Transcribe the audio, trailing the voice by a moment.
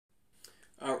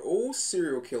all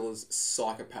serial killers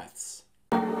psychopaths?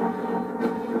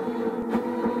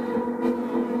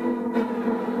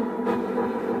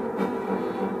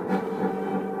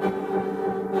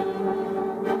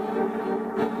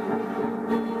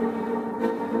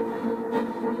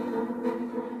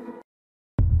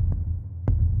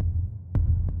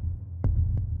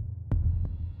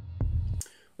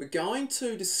 We're going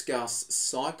to discuss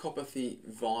psychopathy,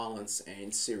 violence,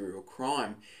 and serial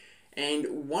crime.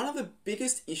 And one of the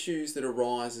biggest issues that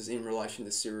arises in relation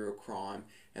to serial crime,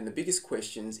 and the biggest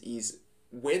questions, is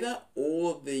whether all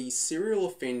of the serial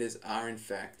offenders are in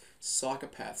fact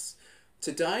psychopaths.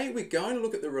 Today we're going to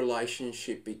look at the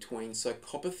relationship between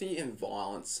psychopathy and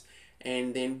violence,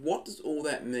 and then what does all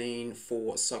that mean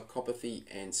for psychopathy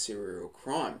and serial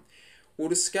crime. We'll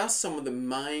discuss some of the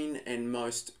main and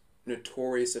most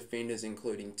notorious offenders,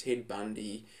 including Ted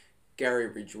Bundy, Gary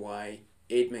Ridgway,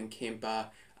 Edmund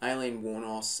Kemper, Aileen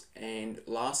Wuornos, and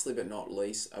lastly but not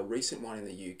least, a recent one in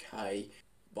the UK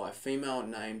by a female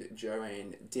named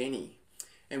Joanne Denny.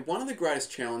 And one of the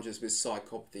greatest challenges with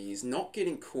psychopathy is not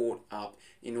getting caught up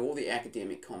in all the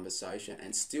academic conversation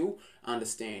and still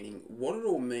understanding what it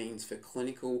all means for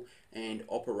clinical and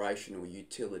operational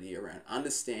utility around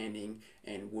understanding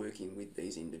and working with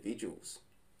these individuals.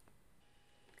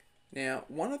 Now,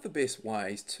 one of the best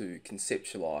ways to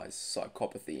conceptualize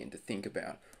psychopathy and to think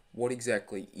about what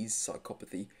exactly is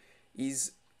psychopathy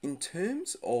is in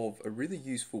terms of a really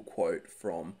useful quote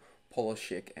from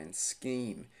Polishek and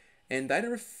Scheme. And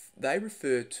they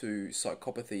refer to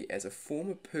psychopathy as a form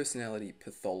of personality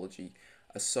pathology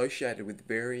associated with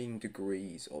varying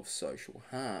degrees of social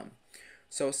harm.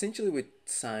 So essentially we're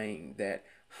saying that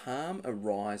harm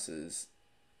arises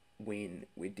when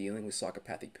we're dealing with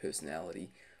psychopathic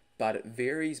personality, but it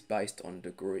varies based on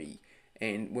degree.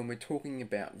 And when we're talking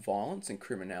about violence and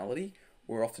criminality,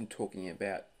 we're often talking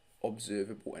about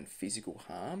observable and physical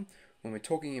harm. When we're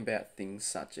talking about things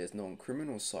such as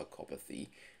non-criminal psychopathy,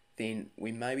 then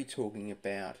we may be talking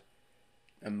about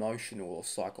emotional or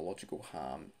psychological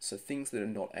harm, so things that are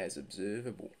not as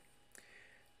observable.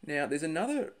 Now, there's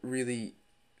another really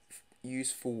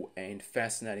useful and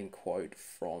fascinating quote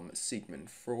from Sigmund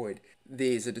Freud.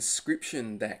 There's a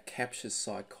description that captures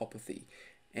psychopathy,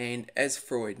 and as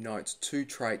Freud notes, two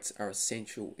traits are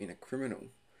essential in a criminal: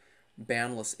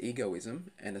 boundless egoism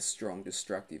and a strong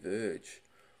destructive urge.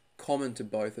 Common to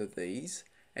both of these,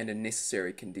 and a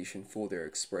necessary condition for their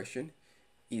expression,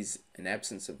 is an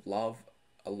absence of love,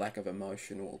 a lack of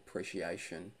emotional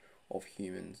appreciation of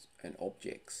humans and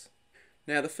objects.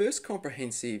 Now, the first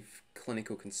comprehensive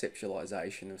clinical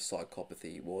conceptualization of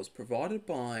psychopathy was provided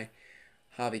by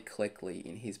Harvey Cleckley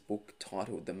in his book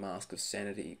titled The Mask of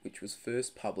Sanity, which was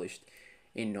first published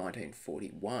in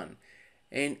 1941.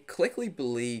 And Cleckley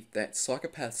believed that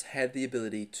psychopaths had the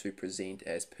ability to present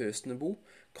as personable,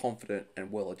 confident,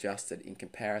 and well-adjusted in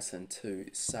comparison to,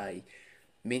 say,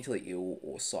 mentally ill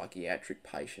or psychiatric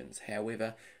patients.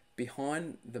 However,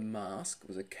 behind the mask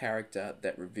was a character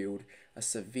that revealed a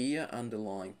severe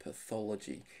underlying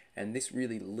pathology, and this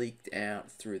really leaked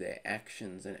out through their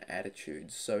actions and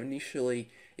attitudes. So initially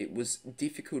it was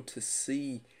difficult to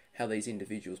see how these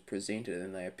individuals presented,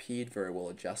 and they appeared very well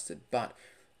adjusted, but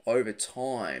over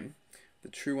time the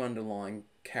true underlying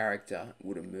character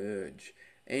would emerge.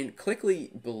 And Cleckley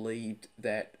believed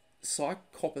that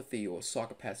psychopathy or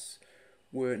psychopaths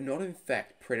were not in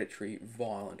fact predatory,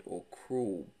 violent, or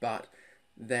cruel, but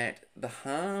that the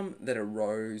harm that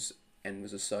arose and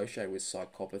was associated with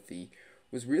psychopathy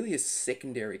was really a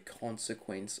secondary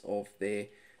consequence of their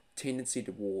tendency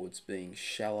towards being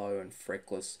shallow and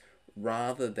freckless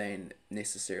rather than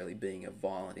necessarily being a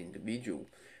violent individual.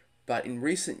 But in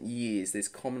recent years, there's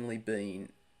commonly been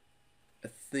a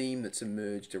theme that's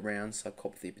emerged around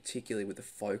psychopathy, particularly with a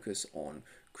focus on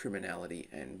criminality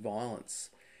and violence.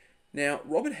 Now,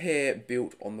 Robert Hare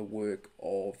built on the work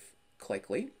of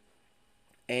Cleckley,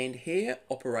 and Hare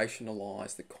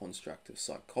operationalised the construct of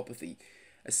psychopathy,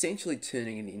 essentially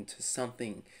turning it into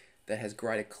something that has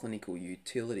greater clinical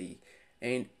utility.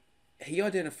 And he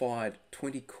identified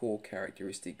 20 core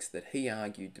characteristics that he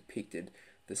argued depicted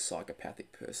the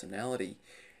psychopathic personality.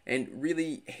 And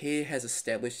really, Hare has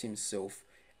established himself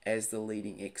as the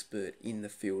leading expert in the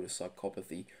field of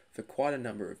psychopathy for quite a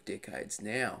number of decades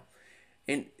now.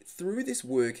 And through this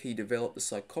work, he developed the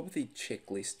Psychopathy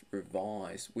Checklist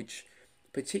Revised, which,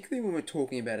 particularly when we're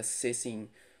talking about assessing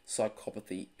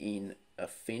psychopathy in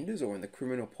offenders or in the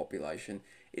criminal population,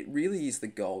 it really is the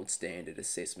gold standard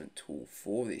assessment tool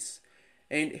for this.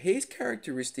 And his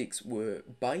characteristics were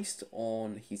based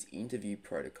on his interview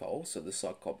protocol, so the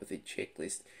Psychopathy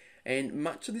Checklist, and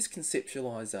much of this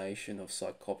conceptualization of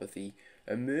psychopathy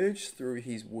emerged through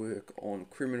his work on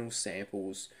criminal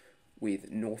samples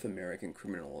with North American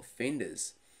criminal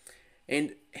offenders.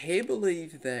 And Hare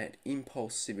believed that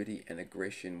impulsivity and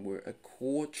aggression were a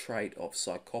core trait of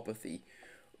psychopathy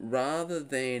rather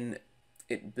than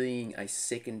it being a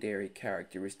secondary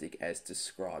characteristic as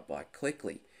described by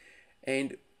Cleckley.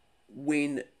 And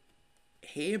when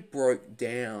Hare broke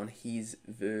down his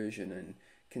version and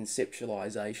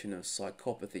conceptualization of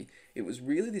psychopathy, it was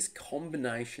really this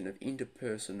combination of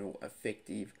interpersonal,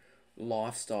 affective,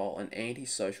 lifestyle, and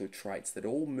antisocial traits that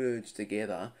all merged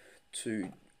together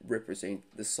to represent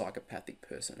the psychopathic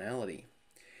personality.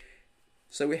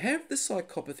 So we have the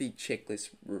psychopathy checklist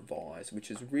revised,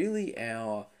 which is really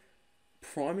our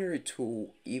primary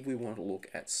tool if we want to look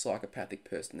at psychopathic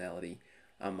personality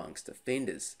amongst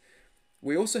offenders.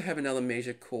 We also have another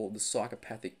measure called the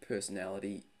Psychopathic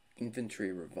Personality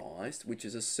Inventory Revised, which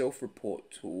is a self-report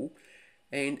tool,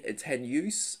 and it's had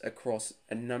use across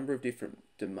a number of different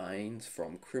domains,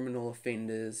 from criminal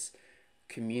offenders,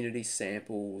 community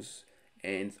samples,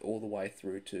 and all the way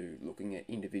through to looking at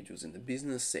individuals in the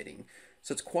business setting.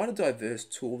 So it's quite a diverse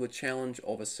tool. The challenge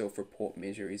of a self-report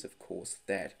measure is, of course,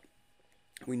 that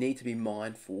we need to be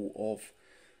mindful of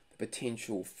the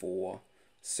potential for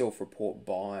self-report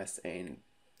bias and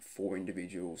for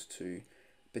individuals to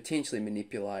potentially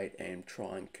manipulate and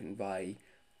try and convey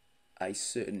a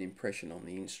certain impression on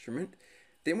the instrument.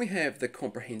 Then we have the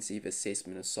comprehensive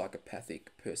assessment of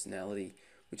psychopathic personality,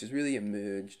 which has really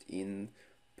emerged in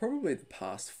probably the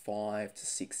past 5 to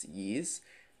 6 years,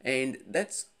 and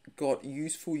that's got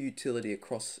useful utility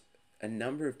across a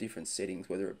number of different settings,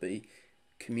 whether it be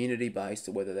community-based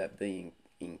or whether that be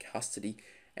in custody.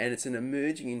 And it's an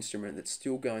emerging instrument that's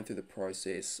still going through the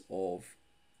process of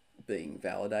being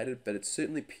validated, but it's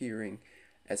certainly appearing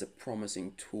as a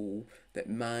promising tool that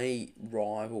may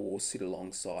rival or sit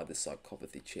alongside the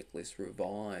Psychopathy Checklist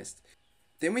Revised.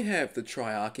 Then we have the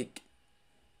triarchic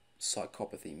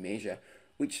psychopathy measure,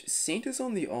 which centers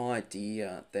on the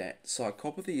idea that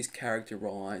psychopathy is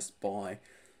characterized by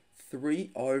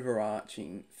 3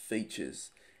 overarching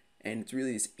features, and it's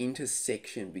really this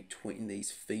intersection between these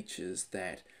features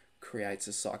that creates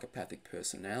a psychopathic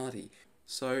personality.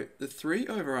 So the 3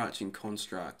 overarching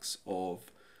constructs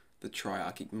of the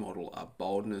triarchic model are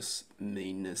boldness,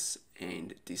 meanness,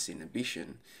 and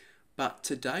disinhibition. But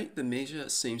to date, the measure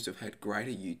seems to have had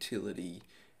greater utility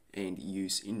and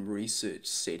use in research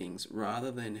settings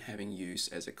rather than having use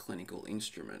as a clinical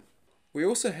instrument. We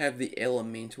also have the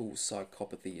elemental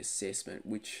psychopathy assessment,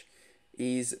 which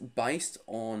is based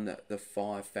on the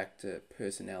 5-factor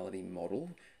personality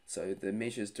model. So the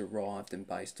measure's derived and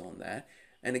based on that.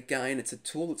 And again, it's a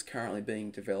tool that's currently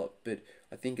being developed, but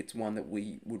I think it's one that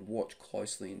we would watch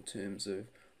closely in terms of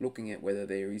looking at whether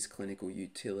there is clinical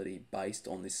utility based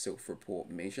on this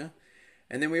self-report measure.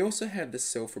 And then we also have the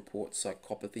self-report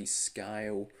psychopathy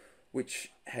scale,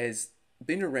 which has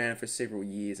been around for several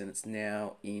years, and it's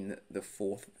now in the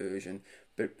 4th version,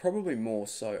 but probably more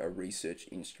so a research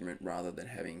instrument rather than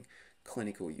having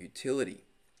clinical utility.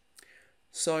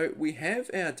 So we have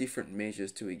our different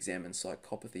measures to examine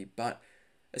psychopathy, but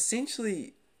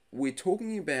essentially we're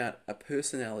talking about a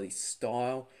personality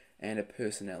style and a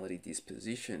personality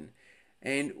disposition.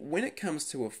 And when it comes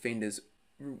to offenders,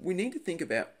 we need to think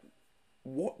about,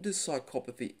 what does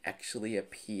psychopathy actually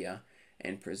appear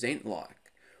and present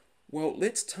like? Well,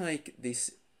 let's take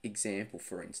this example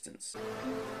for instance.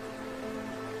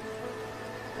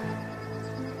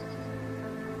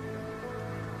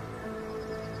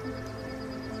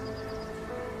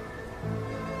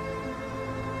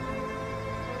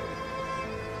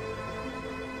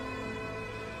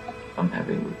 I'm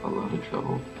having a lot of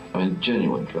trouble,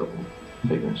 genuine trouble,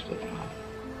 figuring stuff out.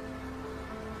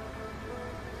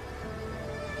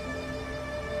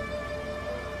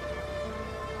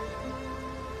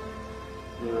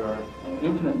 There are an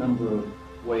infinite number of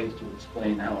ways to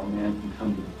explain how a man can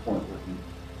come to the point where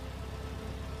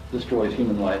he destroys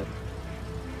human life.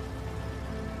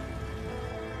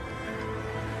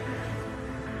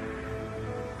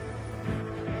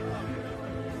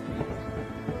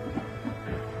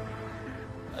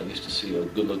 I used to see a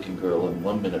good-looking girl, and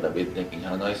 1 minute I'd be thinking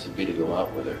how nice it'd be to go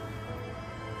out with her.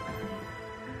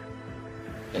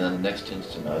 And then the next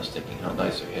instant I was thinking how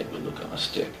nice her head would look on a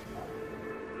stick.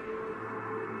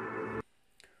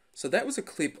 So that was a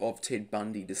clip of Ted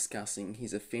Bundy discussing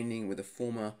his offending with a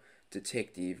former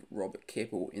detective, Robert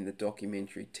Keppel, in the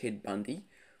documentary Ted Bundy,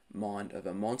 Mind of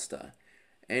a Monster.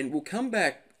 And we'll come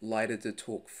back later to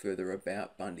talk further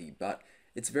about Bundy, but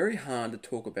it's very hard to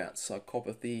talk about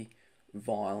psychopathy,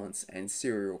 violence, and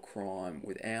serial crime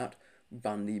without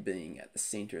Bundy being at the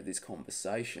centre of this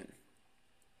conversation.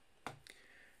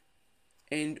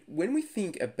 And when we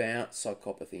think about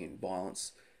psychopathy and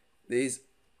violence, there's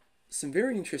some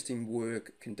very interesting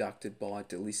work conducted by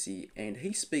DeLisi, and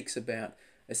he speaks about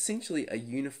essentially a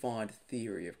unified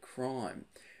theory of crime.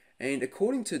 And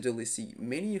according to DeLisi,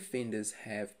 many offenders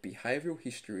have behavioural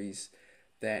histories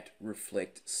that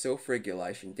reflect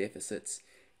self-regulation deficits,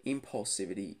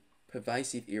 impulsivity,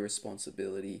 pervasive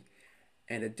irresponsibility,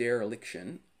 and a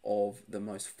dereliction of the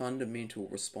most fundamental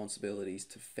responsibilities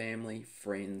to family,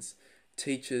 friends,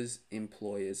 teachers,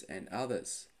 employers, and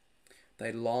others.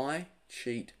 They lie,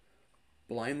 cheat,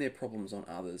 blame their problems on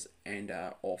others, and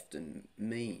are often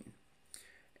mean.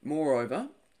 Moreover,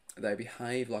 they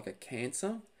behave like a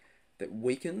cancer that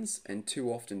weakens and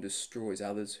too often destroys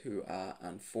others who are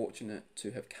unfortunate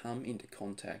to have come into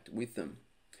contact with them.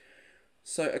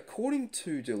 So according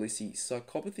to DeLisi,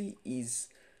 psychopathy is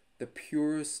the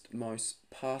purest, most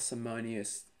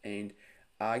parsimonious and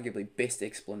arguably best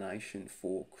explanation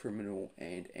for criminal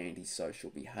and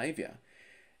antisocial behaviour.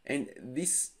 And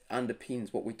this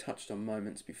underpins what we touched on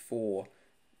moments before,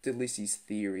 DeLisi's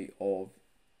theory of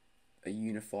a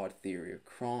unified theory of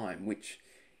crime, which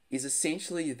is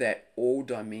essentially that all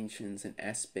dimensions and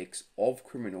aspects of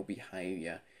criminal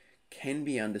behaviour can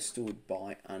be understood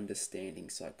by understanding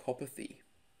psychopathy.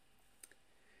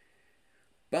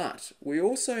 But we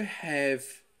also have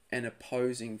an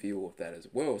opposing view of that as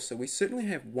well. So we certainly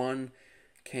have one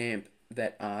camp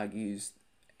that argues,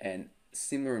 and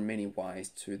similar in many ways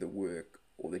to the work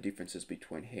or the differences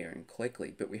between Hare and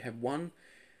Cleckley, but we have one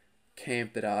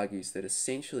camp that argues that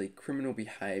essentially criminal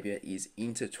behaviour is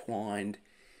intertwined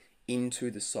into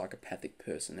the psychopathic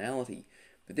personality.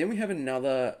 But then we have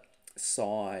another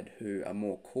side who are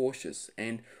more cautious,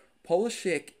 and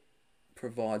Polishek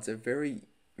provides a very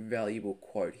valuable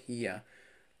quote here,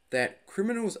 that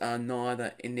criminals are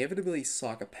neither inevitably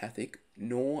psychopathic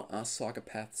nor are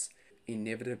psychopaths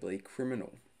inevitably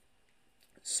criminal.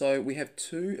 So we have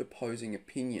two opposing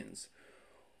opinions.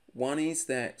 One is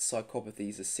that psychopathy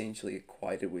is essentially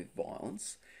equated with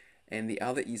violence, and the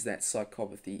other is that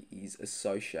psychopathy is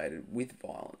associated with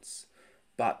violence,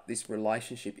 but this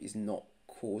relationship is not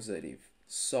causative.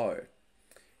 So,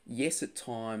 yes, at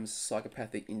times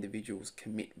psychopathic individuals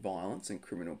commit violence and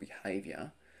criminal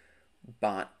behaviour,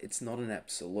 but it's not an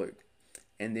absolute.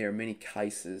 And there are many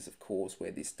cases, of course,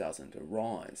 where this doesn't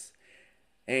arise.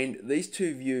 And these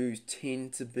two views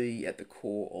tend to be at the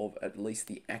core of at least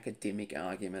the academic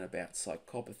argument about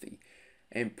psychopathy.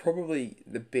 And probably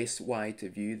the best way to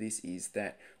view this is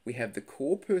that we have the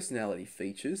core personality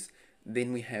features,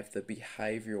 then we have the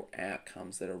behavioural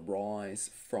outcomes that arise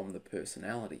from the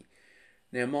personality.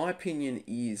 Now, my opinion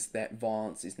is that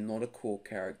violence is not a core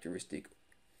characteristic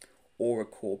or a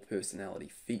core personality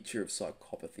feature of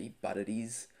psychopathy, but it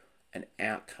is an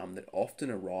outcome that often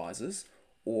arises,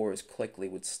 or as Cleckley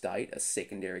would state, a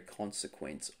secondary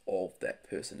consequence of that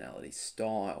personality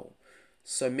style.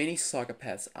 So many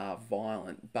psychopaths are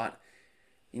violent, but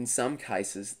in some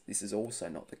cases this is also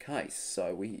not the case.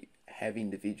 So we have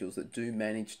individuals that do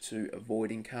manage to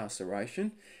avoid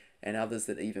incarceration, and others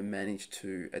that even manage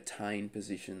to attain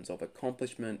positions of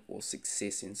accomplishment or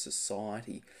success in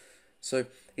society. So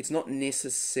it's not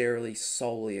necessarily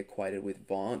solely equated with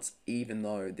violence, even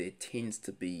though there tends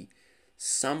to be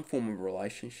some form of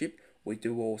relationship. We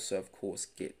do also, of course,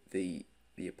 get the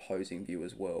opposing view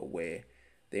as well, where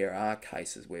there are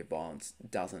cases where violence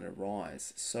doesn't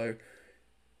arise. So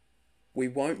we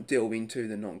won't delve into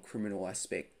the non-criminal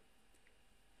aspect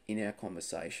in our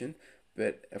conversation,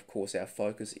 but of course our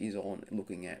focus is on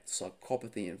looking at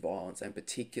psychopathy and violence, and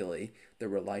particularly the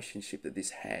relationship that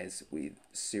this has with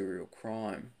serial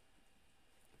crime.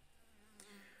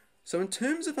 So in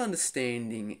terms of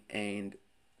understanding and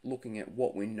looking at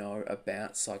what we know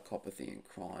about psychopathy and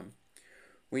crime,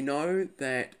 we know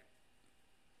that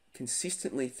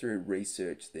consistently through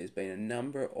research there's been a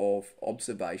number of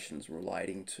observations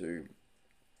relating to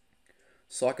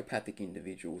psychopathic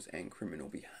individuals and criminal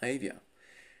behaviour.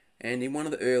 And in one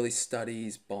of the early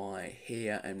studies by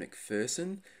Hare and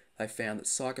McPherson, they found that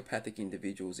psychopathic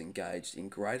individuals engaged in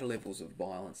greater levels of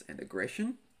violence and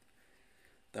aggression.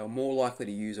 They were more likely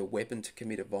to use a weapon to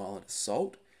commit a violent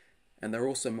assault, and they're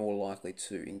also more likely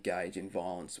to engage in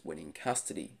violence when in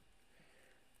custody.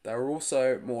 They were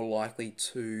also more likely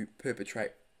to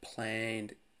perpetrate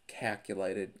planned,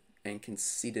 calculated, and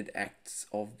considered acts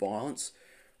of violence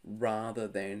rather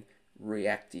than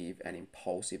reactive and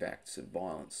impulsive acts of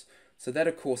violence. So that,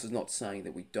 of course, is not saying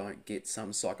that we don't get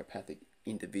some psychopathic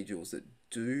individuals that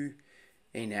do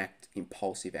enact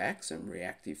impulsive acts and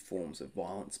reactive forms of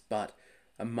violence, but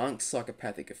amongst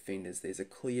psychopathic offenders there's a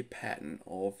clear pattern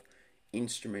of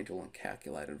instrumental and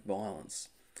calculated violence.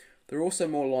 They're also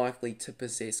more likely to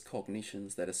possess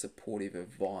cognitions that are supportive of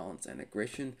violence and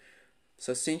aggression.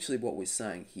 So essentially what we're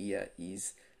saying here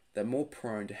is they're more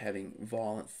prone to having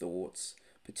violent thoughts,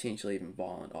 potentially even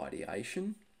violent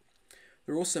ideation.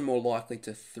 They're also more likely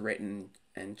to threaten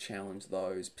and challenge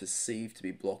those perceived to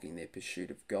be blocking their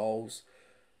pursuit of goals.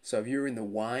 So if you're in the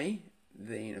way,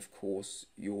 then of course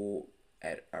you're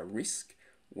at a risk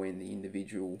when the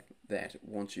individual that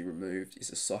wants you removed is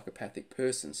a psychopathic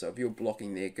person. So if you're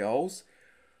blocking their goals,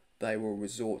 they will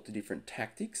resort to different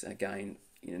tactics, again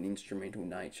in an instrumental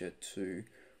nature, to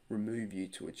remove you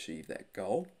to achieve that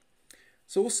goal.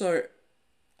 It's also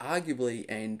arguably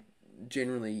and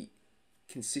generally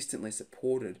consistently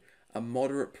supported a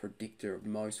moderate predictor of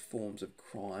most forms of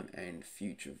crime and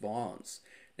future violence.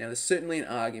 Now, there's certainly an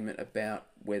argument about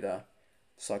whether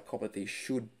psychopathy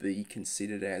should be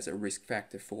considered as a risk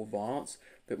factor for violence,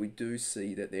 but we do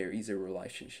see that there is a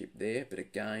relationship there. But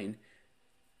again,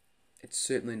 it's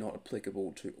certainly not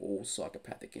applicable to all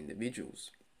psychopathic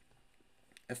individuals.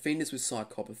 Offenders with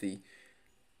psychopathy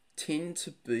tend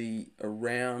to be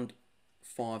around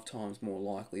 5 times more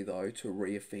likely, though, to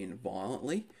reoffend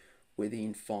violently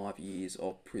within 5 years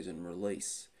of prison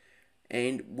release.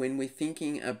 And when we're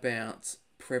thinking about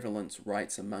prevalence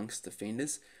rates amongst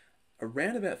offenders,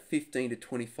 around about 15 to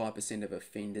 25% of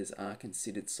offenders are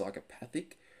considered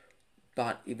psychopathic.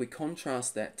 But if we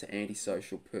contrast that to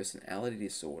antisocial personality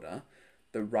disorder,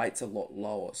 the rate's a lot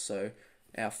lower. So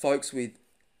our folks with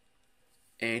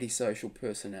antisocial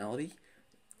personality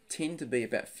tend to be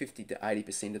about 50 to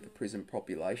 80% of the prison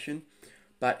population,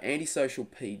 but antisocial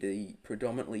PD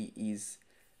predominantly is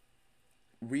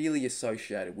really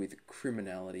associated with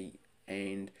criminality.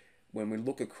 And when we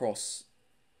look across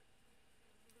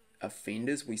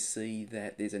offenders, we see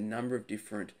that there's a number of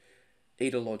different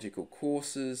etiological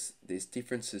courses. There's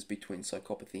differences between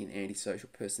psychopathy and antisocial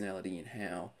personality in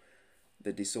how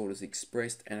the disorder is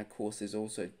expressed, and of course there's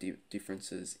also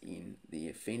differences in the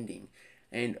offending.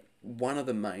 And one of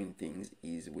the main things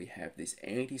is we have this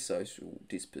antisocial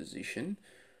disposition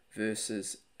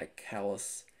versus a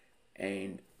callous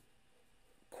and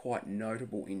quite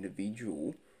notable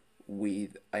individual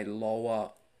with a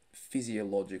lower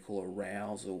physiological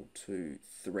arousal to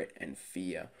threat and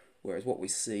fear. Whereas what we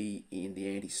see in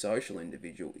the antisocial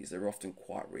individual is they're often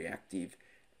quite reactive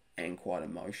and quite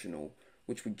emotional,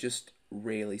 which we just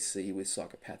rarely see with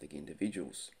psychopathic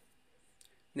individuals.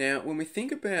 Now, when we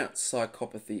think about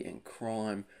psychopathy and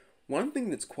crime, one thing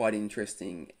that's quite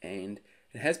interesting, and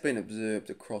it has been observed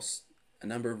across a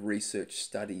number of research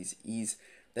studies, is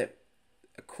that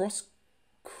across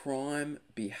crime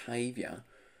behaviour,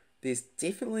 there's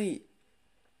definitely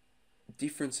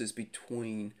differences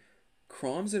between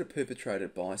crimes that are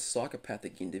perpetrated by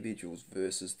psychopathic individuals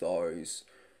versus those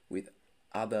with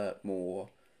other more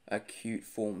acute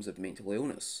forms of mental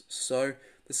illness. So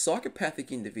the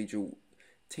psychopathic individual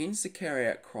tends to carry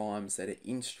out crimes that are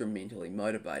instrumentally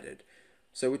motivated.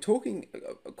 So we're talking,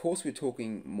 of course, we're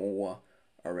talking more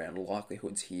around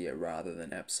likelihoods here rather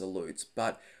than absolutes,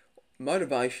 but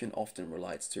motivation often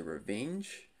relates to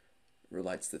revenge,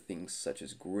 relates to things such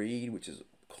as greed, which is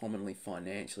commonly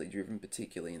financially driven,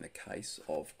 particularly in the case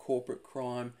of corporate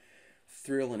crime,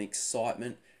 thrill and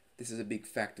excitement. This is a big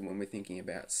factor when we're thinking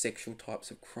about sexual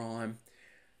types of crime,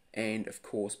 and of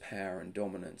course power and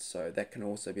dominance. So that can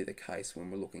also be the case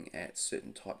when we're looking at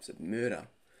certain types of murder.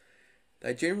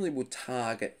 They generally will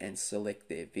target and select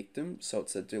their victim, so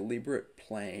it's a deliberate,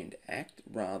 planned act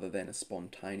rather than a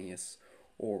spontaneous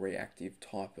or reactive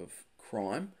type of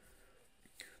crime.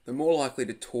 They're more likely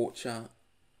to torture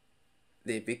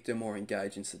their victim or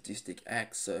engage in sadistic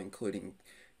acts, so including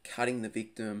cutting the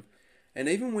victim. And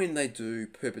even when they do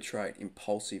perpetrate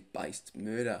impulsive-based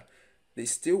murder,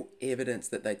 there's still evidence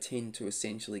that they tend to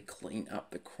essentially clean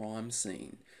up the crime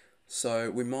scene.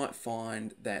 So we might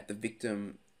find that the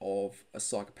victim of a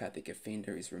psychopathic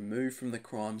offender is removed from the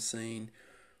crime scene.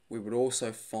 We would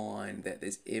also find that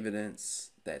there's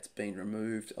evidence that's been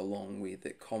removed along with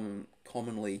it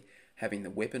commonly having the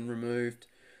weapon removed.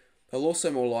 They'll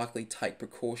also more likely take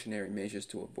precautionary measures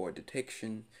to avoid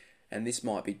detection, and this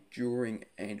might be during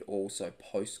and also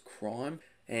post-crime.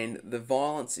 And the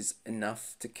violence is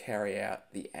enough to carry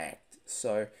out the act.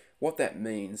 So what that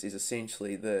means is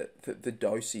essentially the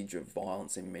dosage of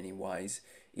violence in many ways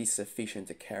is sufficient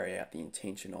to carry out the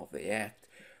intention of the act.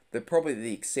 Probably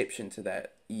the exception to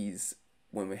that is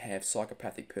when we have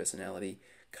psychopathic personality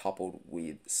coupled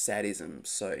with sadism.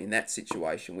 So in that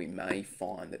situation, we may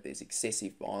find that there's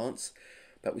excessive violence,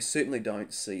 but we certainly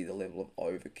don't see the level of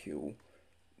overkill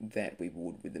that we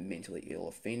would with a mentally ill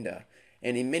offender.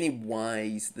 And in many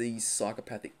ways, these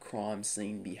psychopathic crime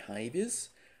scene behaviours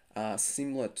are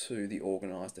similar to the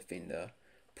organised offender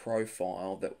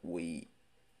profile that we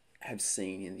have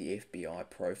seen in the FBI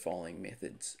profiling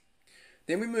methods.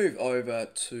 Then we move over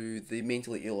to the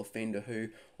mentally ill offender who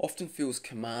often feels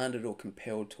commanded or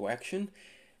compelled to action,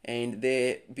 and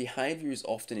their behaviour is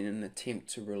often in an attempt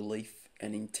to relieve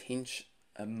an intense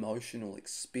emotional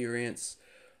experience.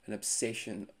 An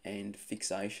obsession and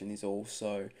fixation is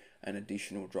also an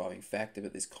additional driving factor,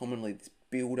 but there's commonly this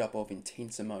build-up of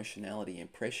intense emotionality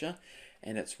and pressure,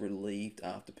 and it's relieved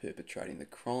after perpetrating the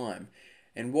crime.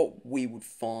 And what we would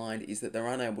find is that they're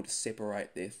unable to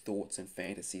separate their thoughts and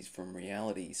fantasies from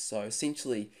reality. So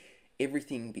essentially,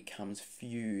 everything becomes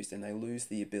fused and they lose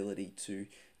the ability to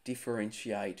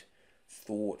differentiate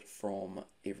thought from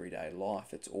everyday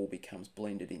life. It all becomes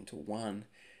blended into one.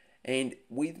 And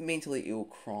with mentally ill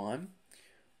crime,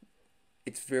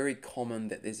 it's very common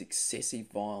that there's excessive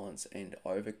violence and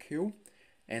overkill,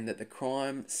 and that the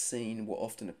crime scene will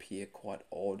often appear quite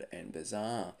odd and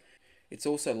bizarre. It's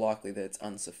also likely that it's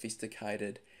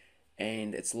unsophisticated,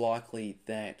 and it's likely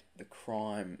that the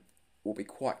crime will be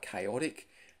quite chaotic,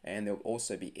 and there'll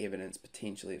also be evidence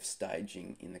potentially of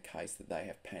staging in the case that they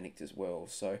have panicked as well.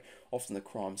 So often the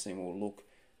crime scene will look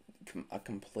a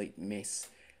complete mess.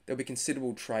 There'll be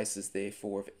considerable traces,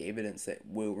 therefore, of evidence that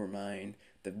will remain.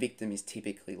 The victim is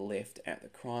typically left at the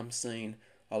crime scene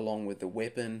along with the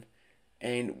weapon,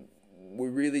 and we're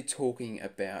really talking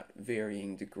about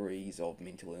varying degrees of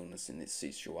mental illness in this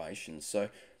situation. So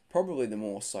probably the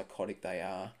more psychotic they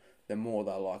are, the more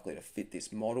they're likely to fit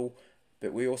this model.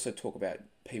 But we also talk about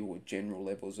people with general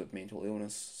levels of mental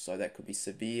illness, so that could be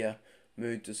severe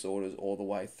mood disorders all the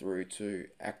way through to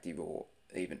active or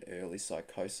even early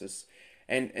psychosis.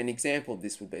 And an example of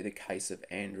this would be the case of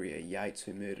Andrea Yates,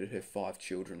 who murdered her 5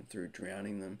 children through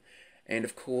drowning them. And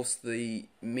of course, the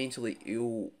mentally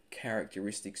ill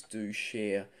characteristics do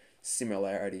share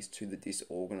similarities to the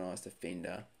disorganised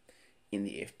offender in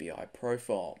the FBI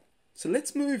profile. So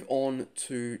let's move on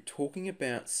to talking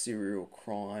about serial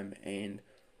crime and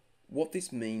what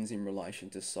this means in relation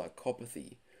to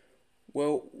psychopathy.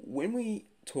 Well, when we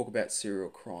talk about serial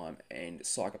crime and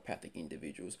psychopathic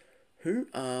individuals, who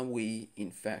are we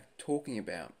in fact talking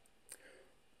about?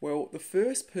 Well, the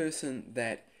first person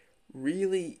that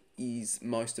really is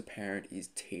most apparent is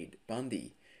Ted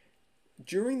Bundy.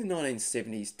 During the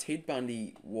 1970s, Ted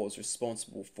Bundy was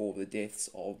responsible for the deaths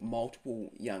of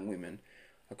multiple young women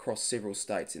across several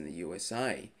states in the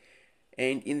USA.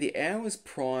 And in the hours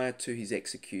prior to his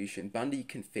execution, Bundy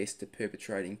confessed to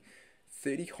perpetrating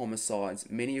 30 homicides,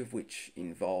 many of which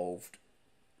involved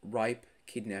rape,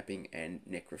 kidnapping, and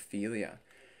necrophilia.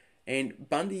 And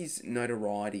Bundy's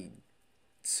notoriety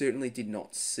certainly did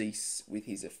not cease with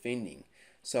his offending.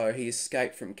 So he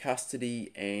escaped from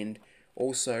custody and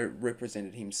also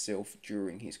represented himself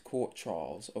during his court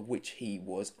trials, of which he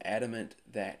was adamant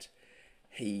that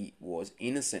he was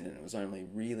innocent, and it was only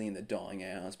really in the dying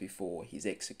hours before his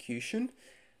execution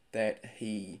that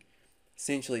he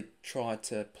essentially tried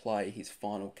to play his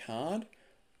final card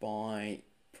by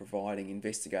providing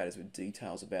investigators with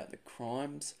details about the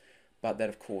crimes, but that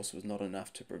of course was not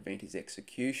enough to prevent his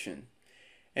execution.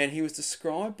 And he was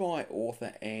described by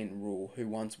author Anne Rule, who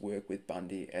once worked with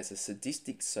Bundy, as a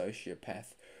sadistic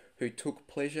sociopath who took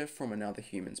pleasure from another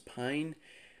human's pain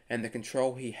and the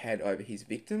control he had over his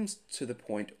victims to the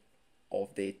point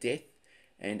of their death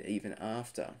and even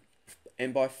after.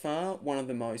 And by far one of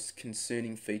the most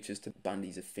concerning features to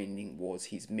Bundy's offending was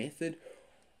his method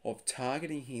of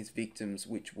targeting his victims,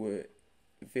 which were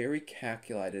very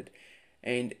calculated.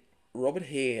 And Robert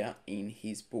Hare, in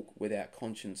his book Without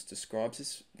Conscience, describes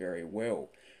this very well.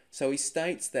 So he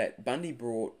states that Bundy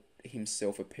brought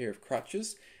himself a pair of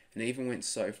crutches and even went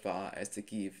so far as to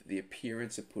give the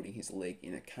appearance of putting his leg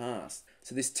in a cast.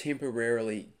 So this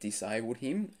temporarily disabled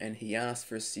him, and he asked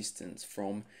for assistance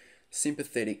from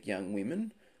sympathetic young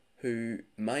women who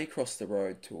may cross the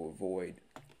road to avoid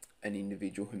an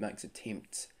individual who makes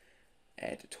attempts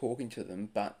at talking to them,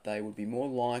 but they would be more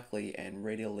likely and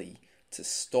readily to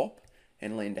stop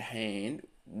and lend a hand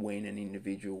when an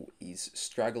individual is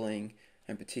struggling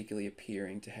and particularly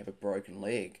appearing to have a broken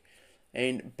leg.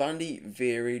 And Bundy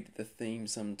varied the theme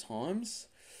sometimes.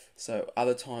 So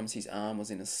other times his arm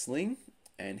was in a sling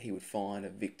and he would find a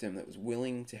victim that was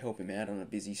willing to help him out on a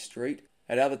busy street.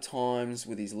 At other times,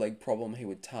 with his leg problem, he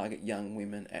would target young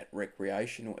women at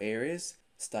recreational areas,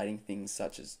 stating things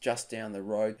such as just down the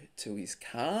road to his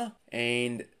car.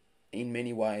 And in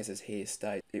many ways, as Hare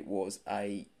states, it was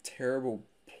a terrible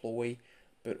ploy,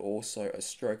 but also a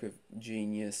stroke of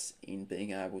genius in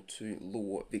being able to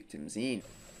lure victims in.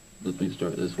 Let me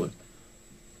start this way.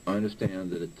 I understand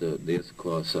that at the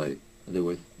Clause site, There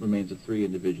were remains of 3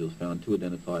 individuals found, 2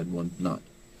 identified and 1 not.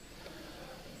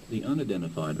 The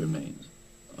unidentified remains,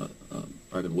 I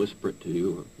can whisper it to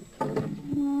you.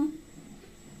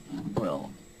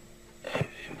 Well,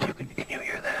 can you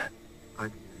hear that? I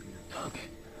can hear you. Okay.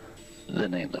 The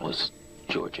name that was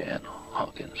George Ann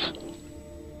Hawkins.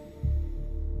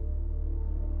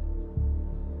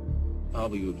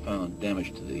 Probably you had found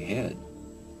damage to the head.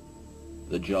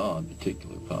 The jaw in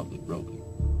particular probably broken.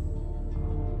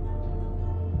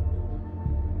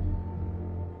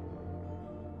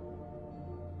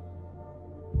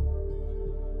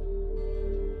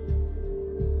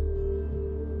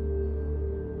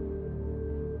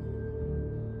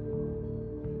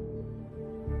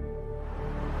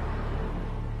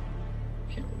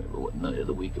 Can't remember what night of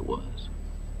the week it was.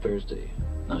 Thursday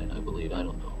night, I believe. I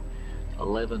don't know.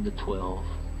 11 to 12,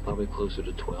 probably closer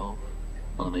to 12,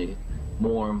 on a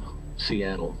warm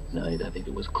Seattle night. I think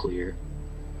it was clear.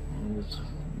 I was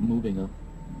moving up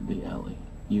the alley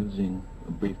using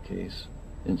a briefcase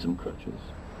and some crutches,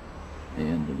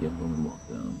 and a young woman walked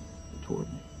down toward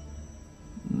me.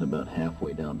 And about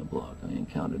halfway down the block, I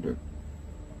encountered her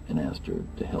and asked her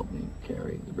to help me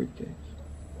carry the briefcase,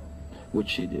 which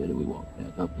she did, and we walked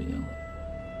back up the alley.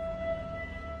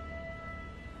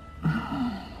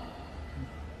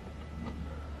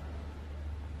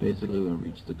 Basically, when I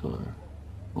reached the car,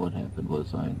 what happened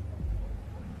was I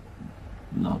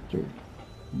knocked her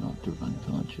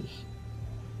unconscious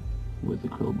with the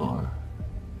crowbar,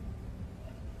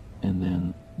 and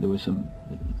then there were some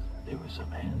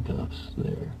handcuffs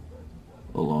there,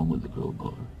 along with the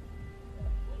crowbar.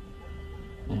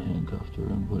 I handcuffed her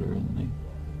and put her in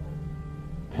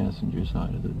the passenger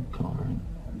side of the car and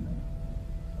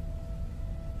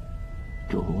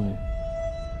drove away.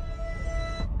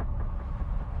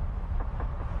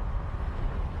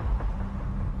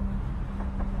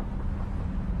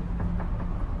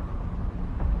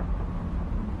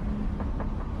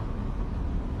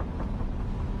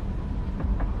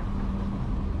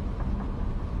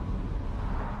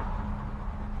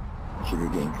 She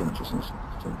regained consciousness.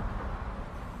 So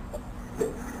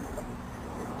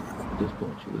at this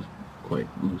point, she was quite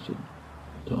lucid,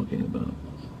 talking about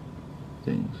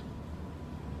things.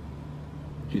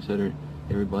 She said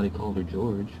everybody called her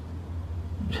George.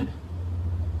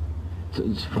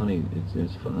 It's funny.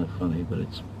 It's not funny, but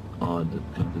it's odd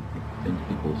that kind of things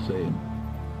people say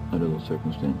under those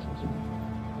circumstances.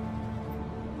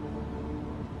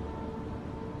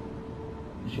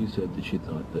 She said that she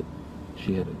thought that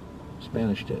she had a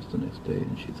Spanish test the next day,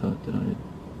 and she thought that I had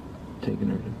taken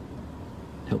her to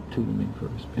help tutor me for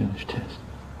a Spanish test.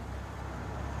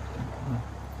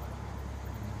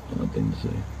 Odd thing to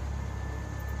say.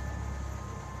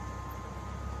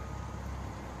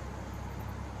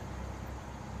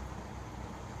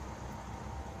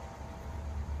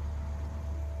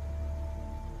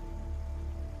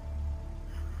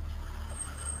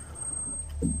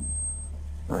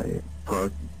 I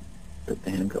parked, took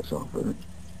the handcuffs off her,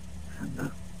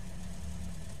 and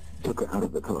took her out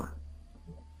of the car.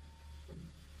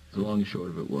 The long and short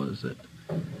of it was that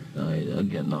I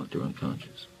again knocked her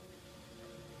unconscious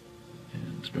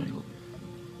and strangled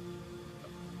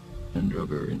her and drug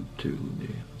her into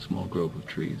the small grove of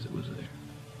trees that was there.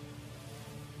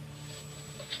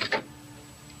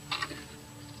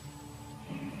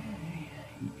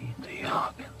 The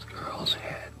Hawkins girl's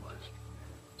head was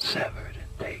severed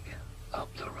and taken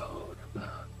up the road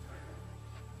about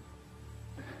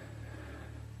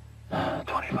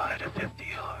 25 to 50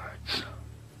 yards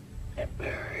and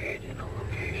buried in a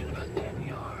location about 10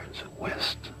 yards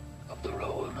west of the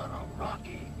road on a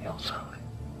rocky hillside.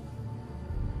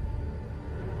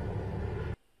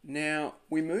 Now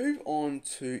we move on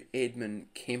to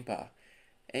Edmund Kemper,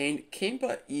 and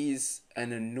Kemper is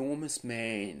an enormous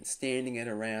man standing at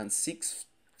around 6'9",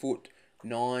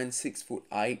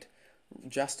 6'8",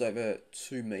 just over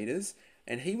 2 meters,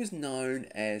 and he was known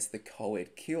as the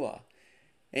co-ed killer.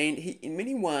 And in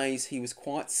many ways, he was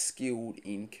quite skilled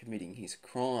in committing his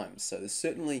crimes. So there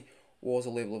certainly was a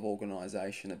level of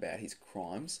organisation about his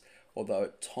crimes, although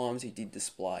at times he did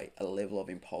display a level of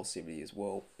impulsivity as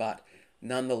well. But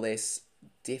nonetheless,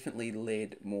 definitely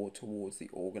led more towards the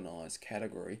organised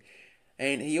category.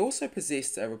 And he also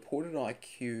possessed a reported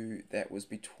IQ that was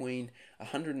between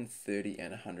 130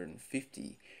 and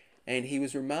 150. And he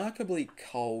was remarkably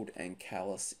cold and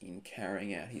callous in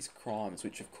carrying out his crimes,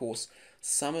 which of course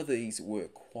some of these were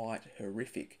quite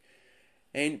horrific.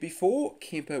 And before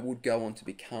Kemper would go on to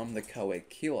become the co-ed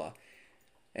killer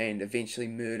and eventually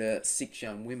murder 6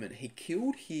 young women, he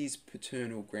killed his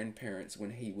paternal grandparents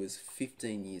when he was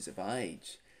 15 years of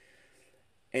age.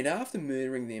 And after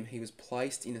murdering them, he was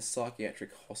placed in a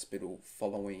psychiatric hospital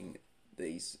following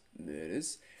these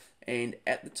murders. And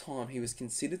at the time, he was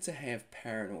considered to have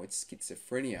paranoid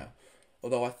schizophrenia.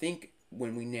 Although I think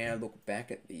when we now look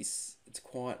back at this, it's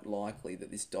quite likely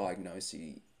that this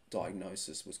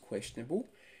diagnosis was questionable,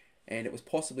 and it was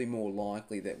possibly more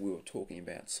likely that we were talking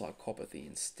about psychopathy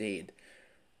instead.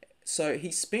 So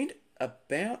he spent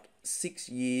about 6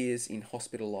 years in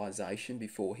hospitalisation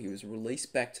before he was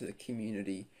released back to the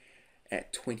community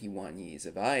at 21 years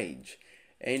of age.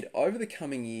 And over the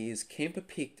coming years, Kemper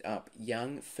picked up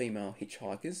young female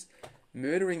hitchhikers,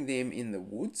 murdering them in the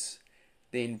woods,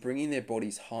 then bringing their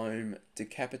bodies home,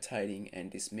 decapitating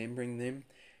and dismembering them,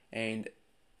 and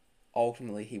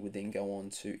ultimately he would then go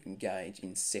on to engage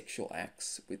in sexual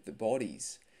acts with the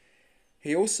bodies.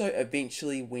 He also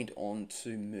eventually went on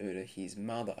to murder his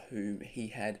mother, whom he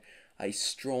had a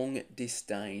strong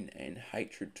disdain and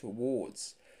hatred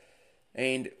towards.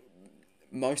 And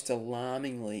most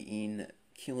alarmingly, in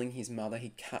killing his mother,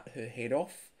 he cut her head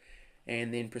off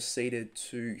and then proceeded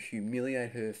to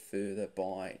humiliate her further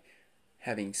by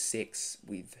having sex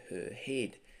with her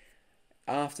head.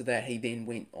 After that, he then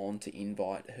went on to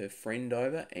invite her friend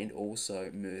over and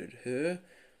also murdered her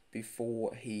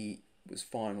before he was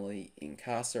finally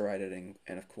incarcerated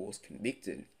and of course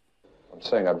convicted. I'm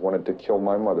saying I've wanted to kill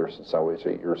my mother since I was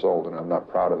 8 years old, and I'm not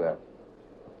proud of that.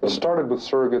 It started with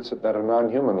surrogates at a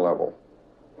non-human level.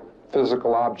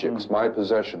 Physical objects, my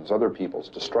possessions, other people's,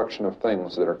 destruction of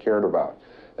things that are cared about,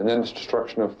 and then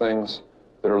destruction of things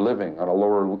that are living on a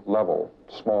lower level,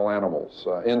 small animals,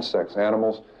 insects,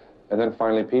 animals, and then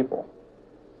finally people.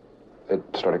 It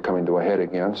started coming to a head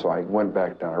again, so I went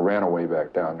back down. I ran away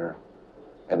back down there.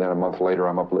 And then a month later,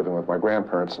 I'm up living with my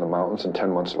grandparents in the mountains, and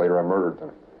 10 months later, I murdered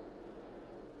them.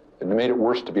 And it made it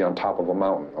worse to be on top of a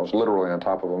mountain. I was literally on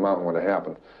top of a mountain when it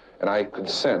happened. And I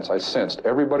sensed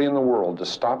everybody in the world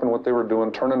just stopping what they were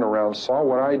doing, turning around, saw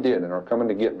what I did, and are coming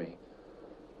to get me.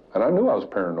 And I knew I was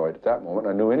paranoid at that moment.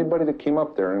 I knew anybody that came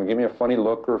up there and gave me a funny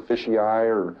look or a fishy eye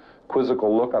or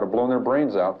quizzical look, I'd have blown their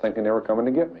brains out thinking they were coming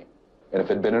to get me. And if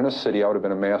it had been in a city, I would have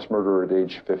been a mass murderer at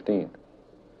age 15.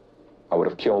 I would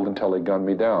have killed until they gunned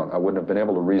me down. I wouldn't have been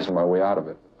able to reason my way out of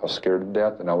it. I was scared to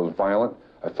death, and I was violent.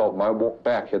 I felt my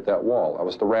back hit that wall. I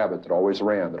was the rabbit that always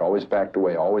ran, that always backed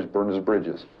away, always burned his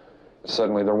bridges.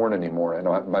 Suddenly there weren't any more,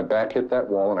 and my back hit that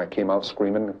wall, and I came out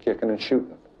screaming and kicking and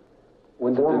shooting.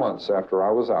 4 months after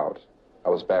I was out, I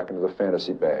was back into the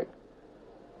fantasy bag.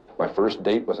 My first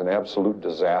date was an absolute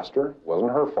disaster. It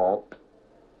wasn't her fault,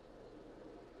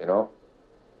 you know,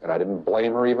 and I didn't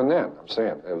blame her even then. I'm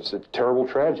saying it was a terrible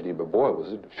tragedy, but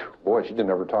boy, she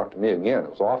didn't ever talk to me again. It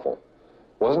was awful.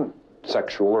 It wasn't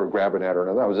sexual or grabbing at her or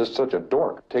anything. I was just such a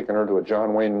dork, taking her to a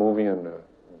John Wayne movie and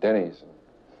Denny's.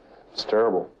 It was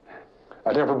terrible.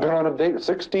 I'd never been on a date. At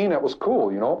 16, that was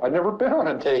cool, you know. I'd never been on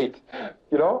a date,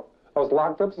 you know. I was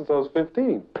locked up since I was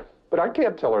 15. But I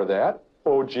can't tell her that.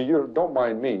 Oh, gee, you don't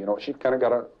mind me. You know, she kind of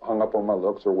got hung up on my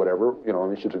looks or whatever. You know, I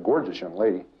mean, she's a gorgeous young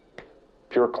lady.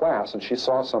 Pure class, and she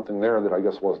saw something there that I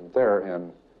guess wasn't there,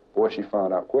 and boy, she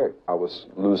found out quick. I was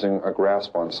losing a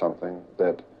grasp on something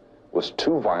that was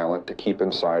too violent to keep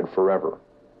inside forever.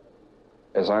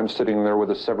 As I'm sitting there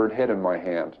with a severed head in my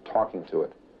hand, talking to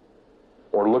it,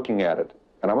 or looking at it,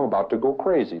 and I'm about to go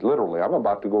crazy, literally. I'm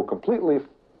about to go completely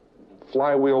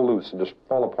flywheel loose and just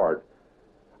fall apart.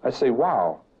 I say,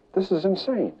 wow, this is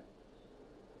insane.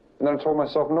 And then I told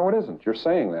myself, no, it isn't. You're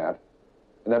saying that,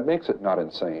 and that makes it not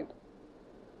insane.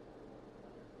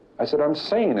 I said, I'm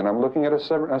sane, and I'm looking at a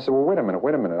severed... I said, well, wait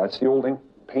a minute. I see old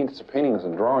paintings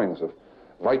and drawings of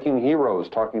Viking heroes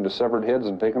talking to severed heads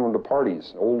and taking them to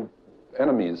parties, old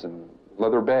enemies in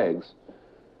leather bags.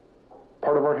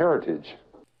 Part of our heritage.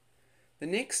 The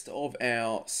next of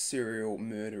our serial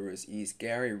murderers is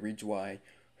Gary Ridgway,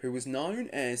 who was known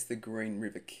as the Green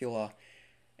River Killer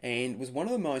and was one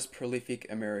of the most prolific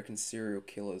American serial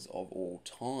killers of all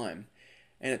time.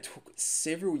 And it took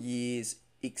several years,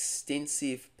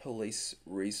 extensive police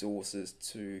resources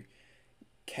to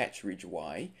catch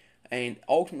Ridgway, and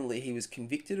ultimately he was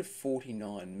convicted of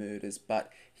 49 murders, but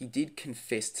he did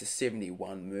confess to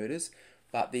 71 murders,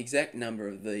 but the exact number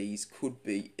of these could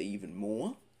be even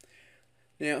more.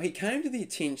 Now, he came to the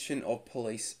attention of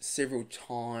police several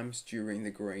times during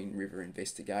the Green River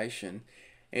investigation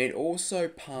and also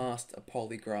passed a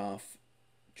polygraph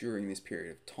during this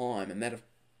period of time, and that of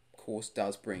course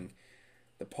does bring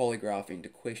the polygraph into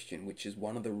question, which is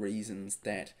one of the reasons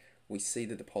that we see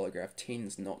that the polygraph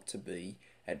tends not to be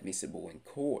admissible in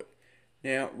court.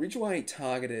 Now, Ridgway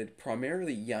targeted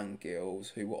primarily young girls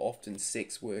who were often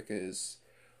sex workers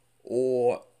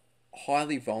or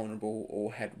highly vulnerable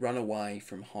or had run away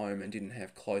from home and didn't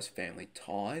have close family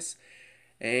ties.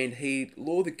 And he'd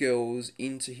lure the girls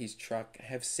into his truck,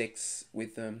 have sex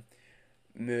with them,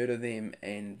 murder them,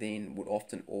 and then would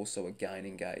often also again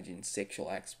engage in sexual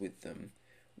acts with them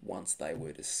once they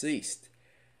were deceased.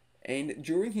 And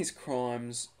during his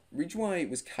crimes, Ridgway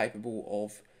was capable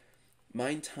of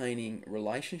maintaining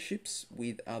relationships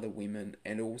with other women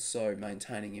and also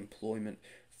maintaining employment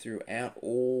throughout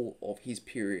all of his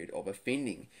period of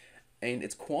offending. And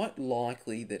it's quite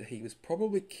likely that he was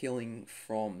probably killing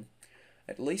from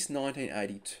at least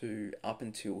 1982 up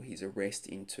until his arrest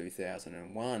in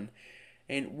 2001.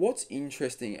 And what's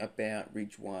interesting about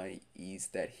Ridgway is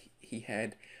that he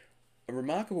had a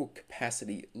remarkable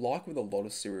capacity, like with a lot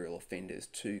of serial offenders,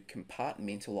 to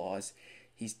compartmentalise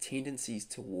his tendencies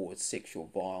towards sexual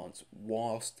violence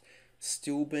whilst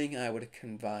still being able to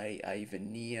convey a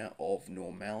veneer of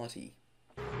normality.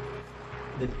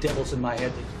 The devil's in my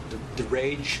head, the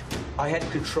rage. I had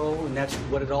control, and that's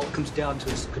what it all comes down to,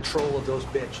 is control of those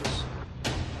bitches.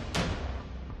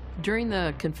 During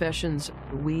the confessions,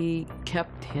 we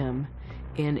kept him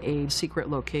in a secret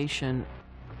location.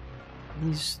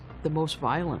 He's the most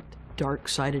violent,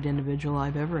 dark-sided individual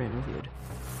I've ever interviewed.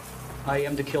 I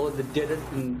am the killer that did it,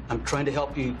 and I'm trying to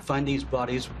help you find these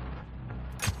bodies.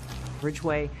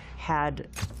 Ridgway had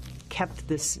kept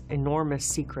this enormous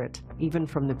secret, even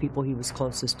from the people he was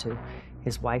closest to,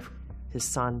 his wife, his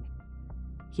son.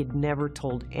 He'd never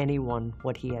told anyone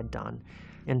what he had done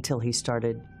until he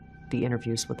started the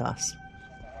interviews with us.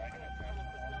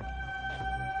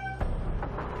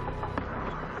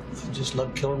 I just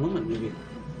loved killing women, maybe.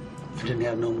 I didn't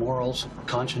have no morals.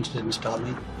 Conscience didn't stop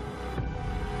me.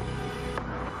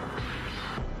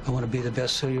 I want to be the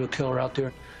best serial killer out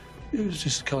there. It was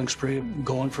just a killing spree,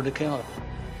 going for the kill.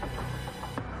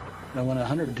 I won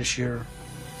 100 this year.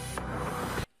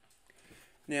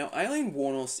 Now, Aileen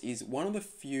Wuornos is one of the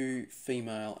few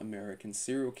female American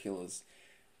serial killers,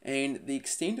 and the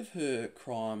extent of her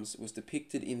crimes was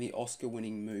depicted in the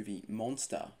Oscar-winning movie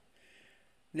Monster.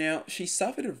 Now, she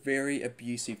suffered a very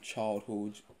abusive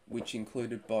childhood, which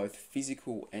included both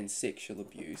physical and sexual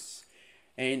abuse.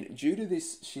 And due to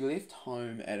this, she left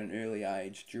home at an early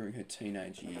age during her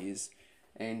teenage years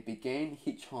and began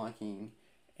hitchhiking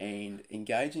and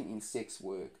engaging in sex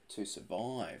work to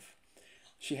survive.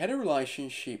 She had a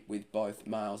relationship with both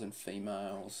males and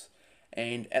females,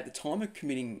 and at the time of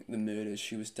committing the murders,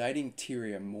 she was dating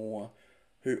Tyria Moore,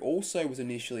 who also was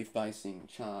initially facing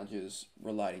charges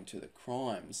relating to the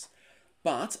crimes.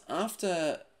 But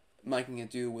after making a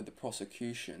deal with the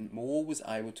prosecution, Moore was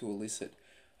able to elicit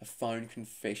a phone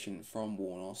confession from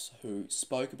Wuornos, who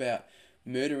spoke about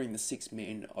murdering the 6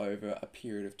 men over a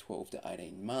period of 12 to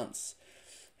 18 months.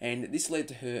 And this led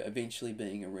to her eventually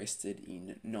being arrested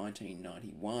in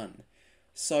 1991.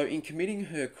 So in committing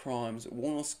her crimes,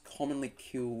 Wuornos commonly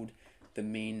killed the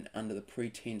men under the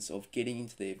pretense of getting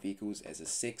into their vehicles as a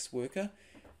sex worker,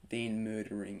 then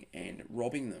murdering and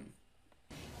robbing them.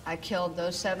 I killed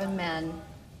those 7 men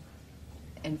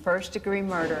in first-degree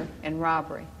murder and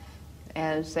robbery.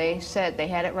 As they said, they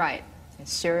had it right, a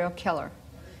serial killer.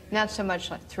 Not so much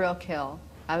like thrill kill.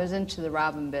 I was into the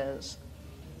robbing biz.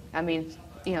 I mean,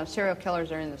 you know, serial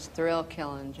killers are in this thrill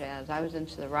killing jazz. I was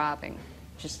into the robbing,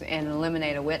 just and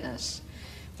eliminate a witness.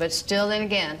 But still, then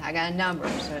again, I got a number,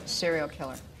 so it's serial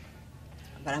killer.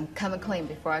 But I'm coming clean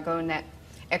before I go in that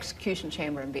execution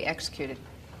chamber and be executed,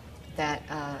 that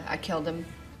I killed them.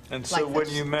 And so like when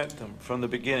this. you met them, from the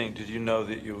beginning, did you know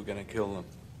that you were going to kill them?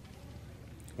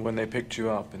 When they picked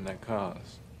you up in their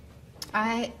cars?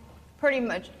 I pretty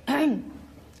much,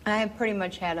 I pretty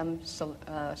much had them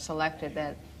selected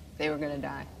that they were going to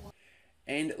die.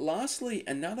 And lastly,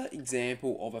 another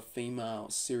example of a female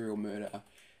serial murder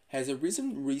has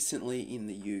arisen recently in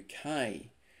the UK.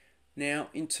 Now,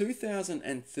 in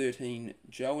 2013,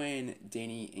 Joanne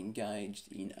Denny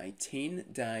engaged in a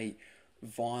 10-day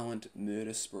violent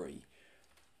murder spree.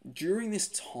 During this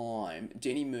time,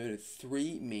 Denny murdered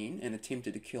 3 men and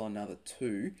attempted to kill another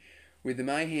 2, with the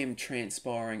mayhem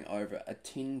transpiring over a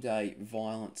 10-day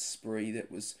violent spree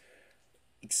that was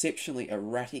exceptionally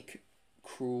erratic,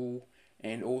 cruel,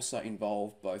 and also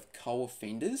involved both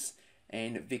co-offenders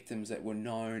and victims that were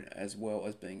known as well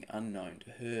as being unknown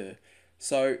to her.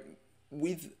 So,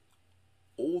 with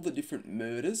all the different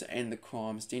murders and the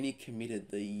crimes, Denny committed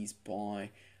these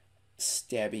by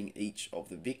stabbing each of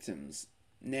the victims.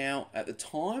 Now, at the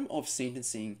time of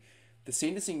sentencing, the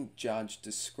sentencing judge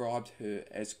described her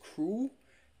as cruel,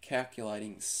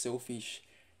 calculating, selfish,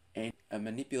 and a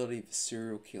manipulative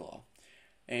serial killer.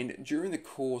 And during the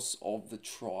course of the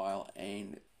trial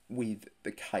and with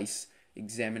the case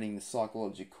examining the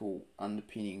psychological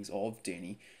underpinnings of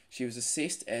Denny, she was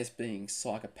assessed as being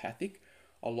psychopathic,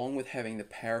 along with having the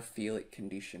paraphilic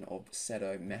condition of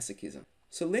sadomasochism.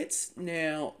 So let's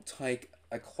now take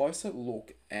a closer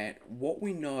look at what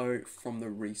we know from the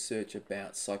research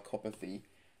about psychopathy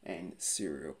and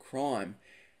serial crime.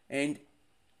 And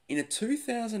in a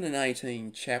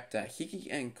 2018 chapter, Hickey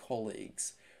and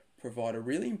colleagues provide a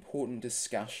really important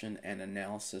discussion and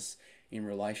analysis in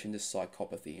relation to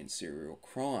psychopathy and serial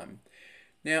crime.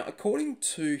 Now, according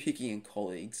to Hickey and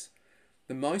colleagues,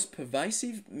 the most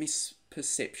pervasive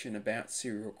misperception about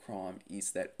serial crime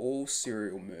is that all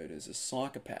serial murderers are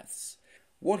psychopaths.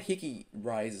 What Hickey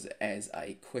raises as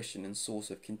a question and source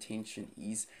of contention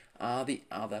is, are the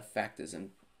other factors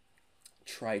and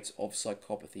traits of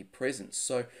psychopathy present?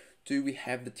 So, do we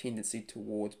have the tendency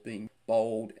towards being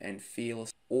bold and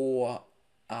fearless, or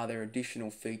are there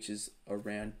additional features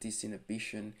around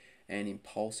disinhibition and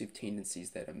impulsive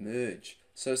tendencies that emerge?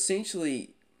 So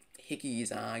essentially, Hickey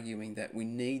is arguing that we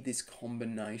need this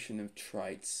combination of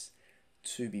traits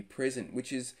to be present,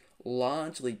 which is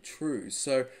largely true.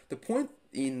 So the point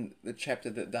in the chapter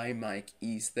that they make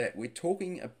is that we're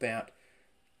talking about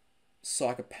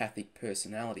psychopathic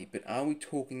personality, but are we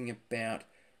talking about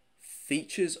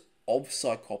features of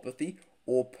psychopathy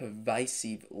or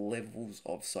pervasive levels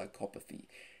of psychopathy?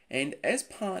 And as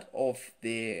part of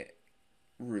their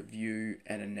review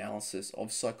and analysis of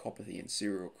psychopathy and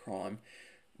serial crime,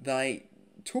 they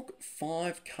took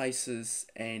 5 cases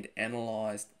and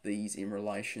analysed these in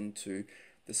relation to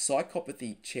the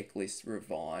psychopathy checklist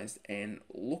revised and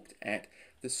looked at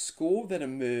the score that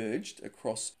emerged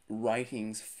across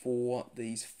ratings for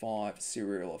these 5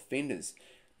 serial offenders.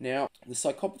 Now, the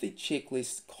psychopathy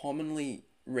checklist commonly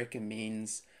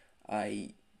recommends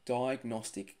a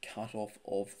diagnostic cutoff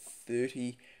of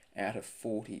 30 out of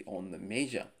 40 on the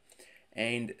measure.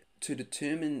 And to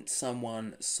determine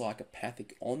someone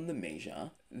psychopathic on the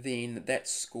measure, then that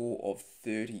score of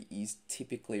 30 is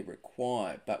typically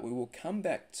required. But we will come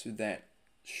back to that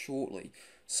shortly.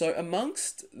 So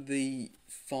amongst the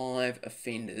 5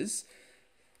 offenders,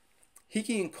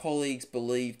 Hickey and colleagues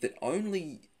believe that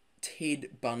only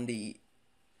Ted Bundy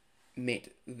met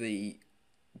the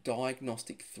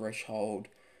diagnostic threshold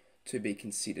to be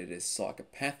considered as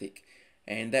psychopathic,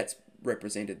 and that's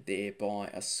represented there by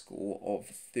a score of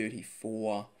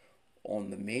 34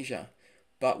 on the measure.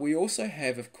 But we also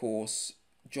have, of course,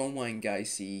 John Wayne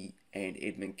Gacy and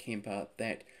Edmund Kemper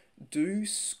that do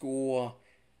score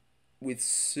with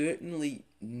certainly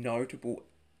notable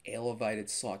elevated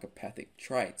psychopathic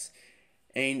traits.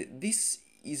 And this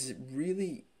is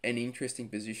really an interesting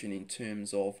position in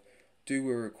terms of, do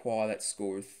we require that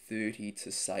score of 30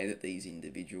 to say that these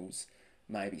individuals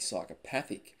may be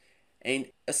psychopathic?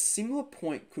 And a similar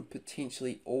point could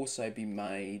potentially also be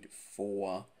made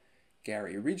for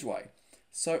Gary Ridgway.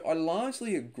 So I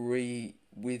largely agree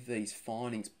with these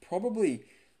findings. Probably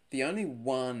the only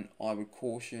one I would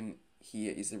caution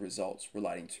here is the results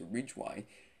relating to Ridgway.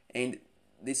 And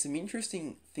there's some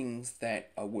interesting things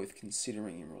that are worth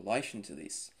considering in relation to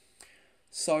this.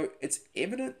 So it's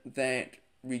evident that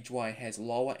Ridgway has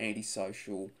lower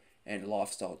antisocial and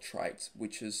lifestyle traits,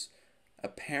 which is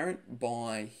apparent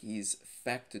by his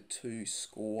factor 2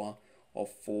 score of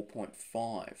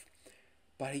 4.5.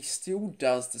 But he still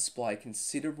does display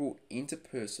considerable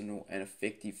interpersonal and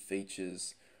affective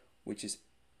features, which is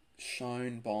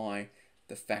shown by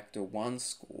the factor 1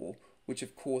 score, which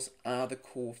of course are the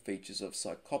core features of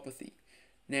psychopathy.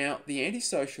 Now, the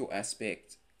antisocial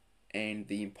aspect and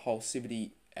the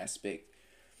impulsivity aspect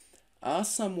are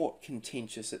somewhat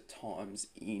contentious at times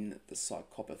in the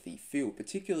psychopathy field,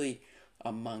 particularly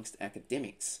amongst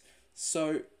academics.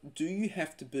 So, do you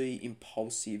have to be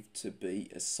impulsive to be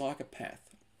a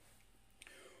psychopath?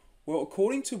 Well,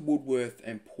 according to Woodworth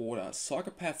and Porter,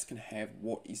 psychopaths can have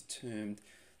what is termed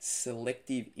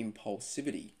selective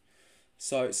impulsivity.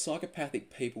 So,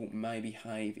 psychopathic people may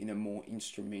behave in a more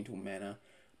instrumental manner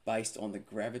based on the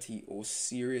gravity or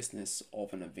seriousness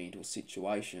of an event or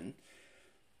situation.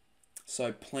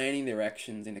 So, planning their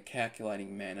actions in a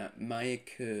calculating manner may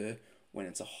occur when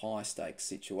it's a high stakes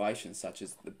situation, such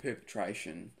as the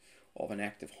perpetration of an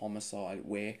act of homicide,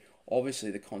 where obviously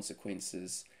the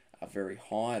consequences are very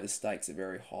high, the stakes are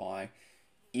very high.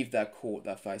 If they're caught,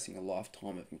 they're facing a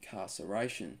lifetime of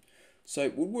incarceration. So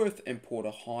Woodworth and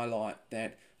Porter highlight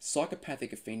that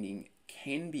psychopathic offending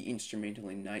can be instrumental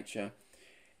in nature,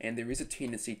 and there is a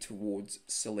tendency towards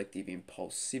selective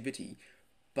impulsivity,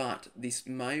 but this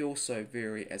may also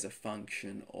vary as a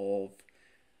function of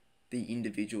the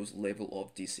individual's level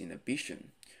of disinhibition.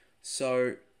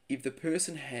 So if the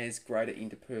person has greater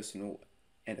interpersonal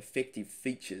and affective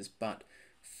features, but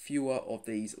fewer of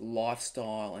these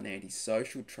lifestyle and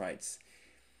antisocial traits,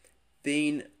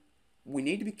 then we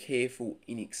need to be careful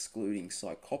in excluding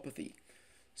psychopathy.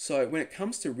 So when it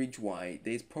comes to Ridgway,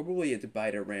 there's probably a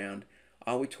debate around,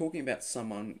 are we talking about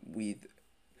someone with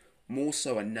more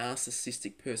so a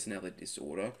narcissistic personality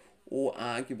disorder, or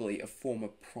arguably a form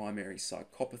of primary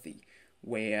psychopathy,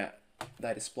 where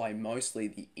they display mostly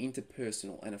the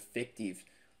interpersonal and affective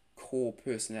core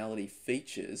personality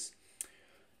features.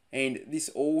 And this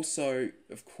also,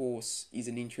 of course, is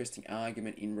an interesting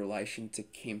argument in relation to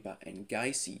Kemper and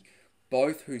Gacy,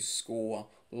 both who score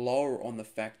lower on the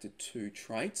factor 2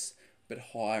 traits, but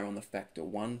higher on the factor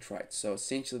 1 traits. So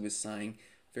essentially we're saying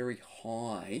very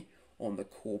high on the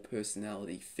core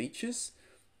personality features,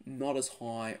 not as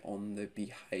high on the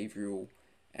behavioural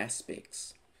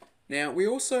aspects. Now, we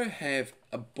also have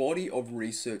a body of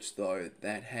research, though,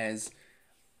 that has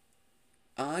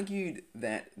argued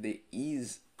that there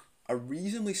is a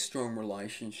reasonably strong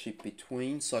relationship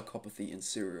between psychopathy and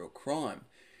serial crime.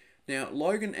 Now,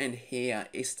 Logan and Hare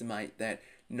estimate that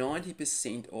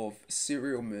 90% of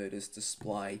serial murders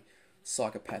display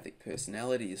psychopathic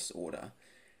personality disorder,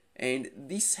 and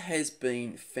this has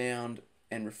been found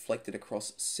and reflected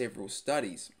across several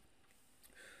studies.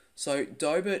 So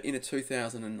Dobert, in a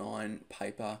 2009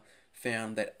 paper,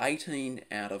 found that 18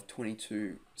 out of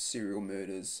 22 serial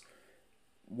murders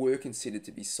were considered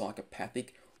to be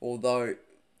psychopathic, although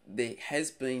there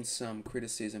has been some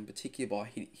criticism, particularly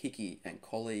by Hickey and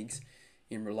colleagues,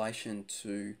 in relation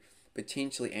to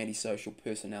potentially antisocial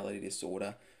personality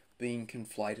disorder being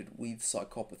conflated with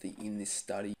psychopathy in this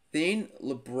study. Then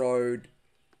Lebrode,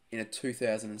 in a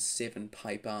 2007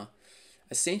 paper,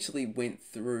 essentially went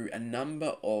through a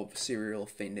number of serial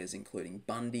offenders, including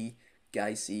Bundy,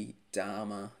 Gacy,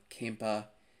 Dahmer, Kemper,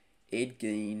 Ed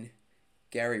Gein,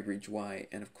 Gary Ridgway,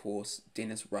 and of course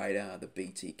Dennis Rader, the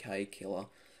BTK killer,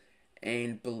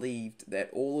 and believed that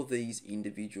all of these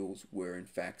individuals were in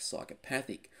fact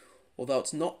psychopathic, although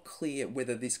it's not clear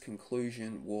whether this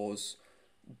conclusion was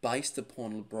based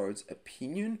upon Lebrode's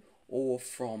opinion or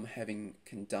from having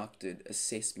conducted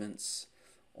assessments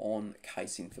on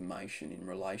case information in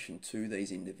relation to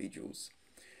these individuals.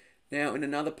 Now, in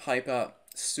another paper,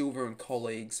 Silver and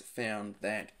colleagues found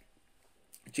that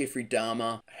Jeffrey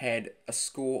Dahmer had a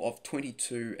score of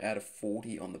 22 out of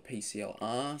 40 on the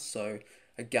PCLR, so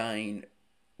again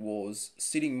was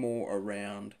sitting more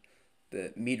around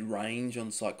the mid-range on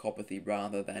psychopathy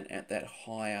rather than at that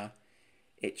higher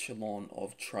echelon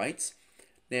of traits.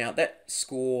 Now, that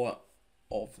score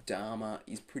of Dahmer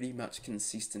is pretty much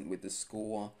consistent with the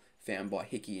score found by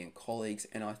Hickey and colleagues,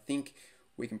 and I think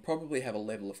we can probably have a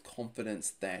level of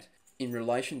confidence that in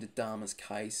relation to Dahmer's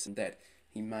case, that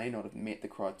he may not have met the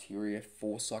criteria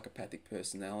for psychopathic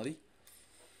personality.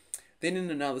 Then in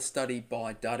another study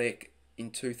by Dudek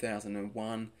in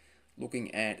 2001,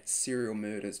 looking at serial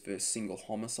murders versus single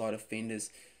homicide offenders,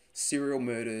 serial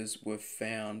murders were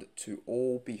found to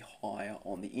all be higher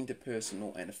on the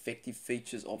interpersonal and affective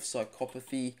features of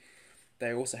psychopathy.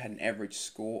 They also had an average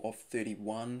score of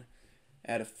 31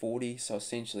 out of 40, so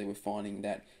essentially we're finding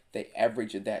that the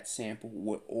average of that sample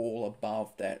were all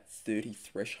above that 30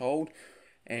 threshold,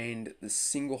 and the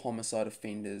single homicide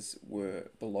offenders were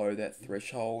below that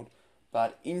threshold.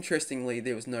 But interestingly,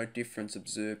 there was no difference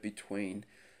observed between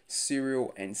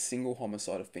serial and single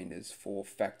homicide offenders for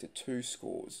factor 2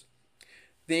 scores.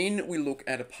 Then we look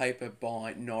at a paper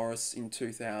by Norris in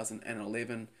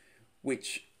 2011,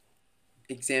 which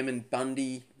examined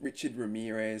Bundy, Richard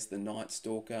Ramirez, the Night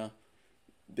Stalker,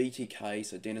 BTK,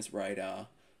 so Dennis Rader,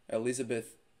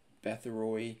 Elizabeth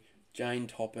Bathory, Jane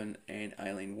Toppin, and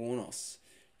Aileen Wuornos.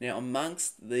 Now,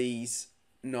 amongst these,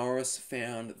 Norris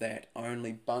found that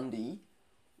only Bundy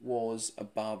was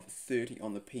above 30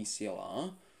 on the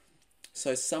PCLR,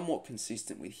 so somewhat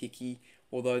consistent with Hickey,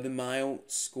 although the male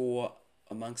score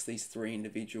amongst these three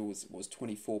individuals was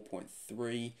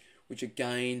 24.3, which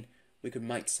again, we could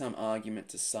make some argument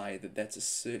to say that that's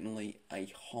certainly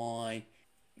a high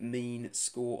mean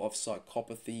score of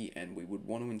psychopathy, and we would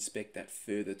want to inspect that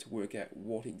further to work out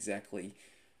what exactly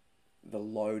the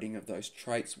loading of those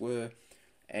traits were.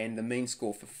 And the mean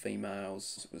score for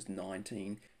females was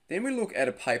 19. Then we look at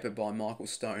a paper by Michael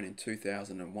Stone in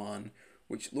 2001,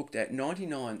 which looked at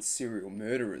 99 serial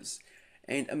murderers.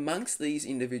 And amongst these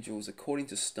individuals, according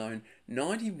to Stone,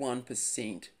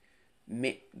 91%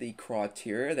 met the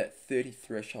criteria, that 30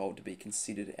 threshold, to be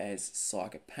considered as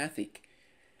psychopathic.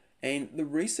 And the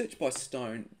research by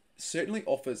Stone certainly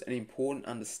offers an important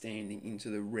understanding into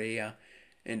the rare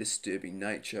and disturbing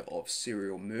nature of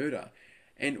serial murder.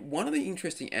 And one of the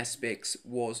interesting aspects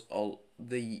was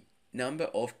the number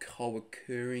of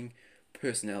co-occurring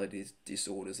personality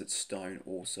disorders that Stone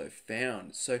also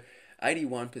found. So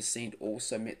 81%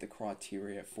 also met the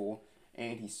criteria for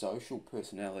antisocial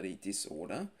personality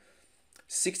disorder.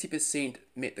 60%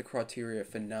 met the criteria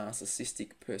for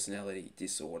narcissistic personality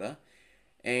disorder,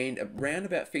 and around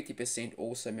about 50%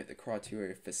 also met the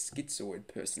criteria for schizoid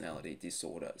personality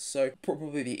disorder. So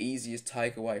probably the easiest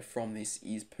takeaway from this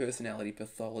is personality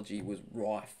pathology was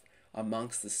rife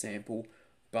amongst the sample,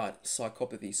 but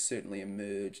psychopathy certainly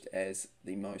emerged as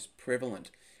the most prevalent.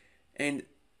 And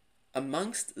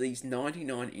amongst these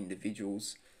 99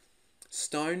 individuals,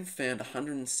 Stone found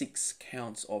 106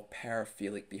 counts of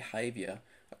paraphilic behaviour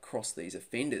across these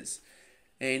offenders.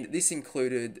 And this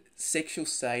included sexual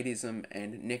sadism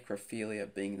and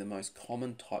necrophilia being the most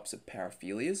common types of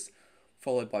paraphilias,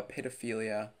 followed by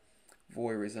pedophilia,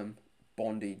 voyeurism,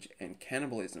 bondage, and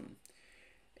cannibalism.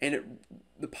 And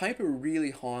the paper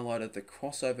really highlighted the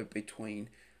crossover between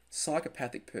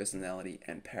psychopathic personality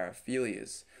and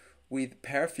paraphilias, with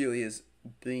paraphilias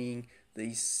being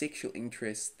these sexual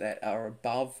interests that are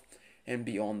above and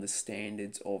beyond the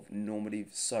standards of normative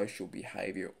social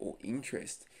behaviour or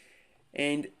interest.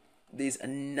 And there's a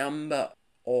number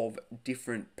of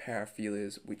different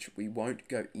paraphilias which we won't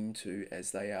go into,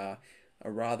 as they are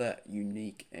a rather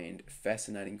unique and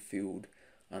fascinating field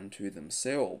unto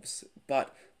themselves.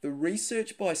 But the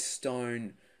research by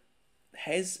Stone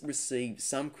has received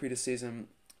some criticism,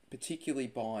 particularly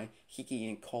by Hickey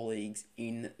and colleagues,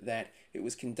 in that it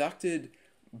was conducted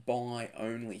by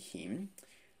only him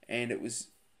and it was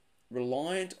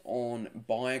reliant on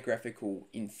biographical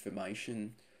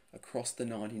information across the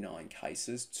 99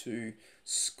 cases to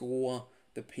score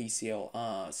the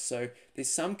PCLR. So there's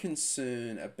some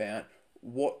concern about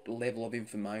what level of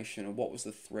information or what was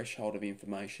the threshold of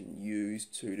information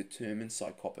used to determine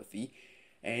psychopathy,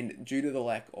 and due to the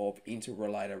lack of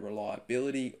interrelater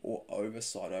reliability or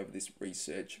oversight over this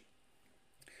research,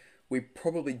 we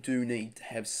probably do need to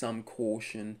have some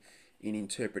caution in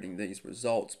interpreting these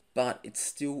results, but it's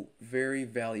still very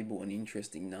valuable and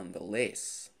interesting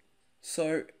nonetheless.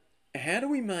 So how do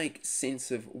we make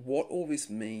sense of what all this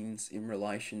means in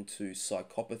relation to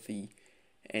psychopathy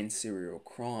and serial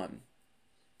crime?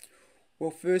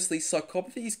 Well, firstly,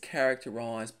 psychopathy is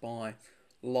characterized by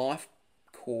life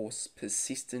course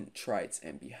persistent traits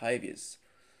and behaviors.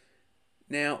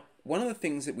 Now, one of the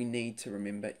things that we need to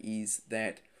remember is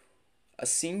that a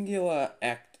singular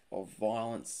act of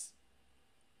violence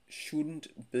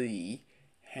shouldn't be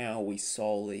how we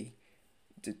solely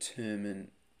determine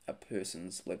a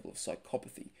person's level of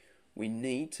psychopathy. We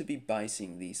need to be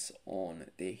basing this on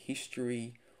their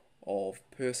history of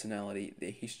personality,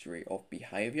 their history of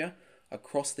behavior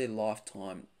across their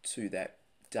lifetime to that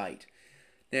date.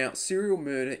 Now, serial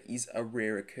murder is a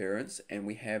rare occurrence, and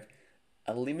we have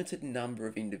a limited number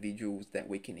of individuals that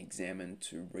we can examine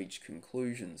to reach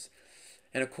conclusions.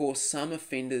 And of course, some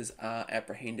offenders are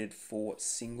apprehended for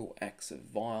single acts of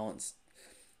violence,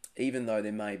 even though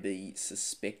there may be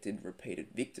suspected repeated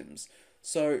victims.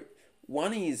 So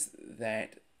one is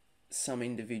that some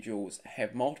individuals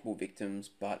have multiple victims,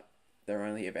 but they're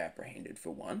only ever apprehended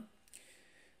for one.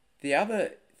 The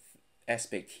other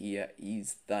aspect here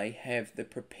is they have the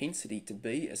propensity to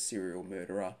be a serial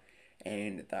murderer,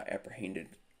 and they're apprehended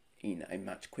in a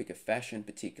much quicker fashion,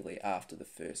 particularly after the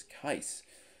first case.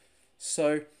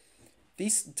 So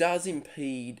this does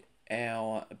impede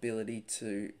our ability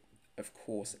to, of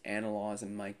course, analyse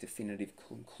and make definitive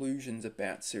conclusions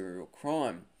about serial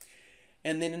crime.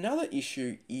 And then another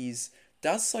issue is,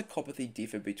 does psychopathy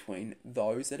differ between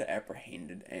those that are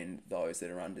apprehended and those that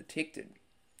are undetected?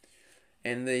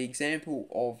 And the example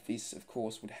of this, of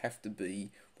course, would have to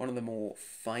be one of the more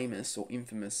famous or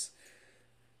infamous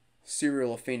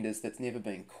serial offenders that's never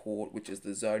been caught, which is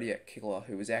the Zodiac Killer,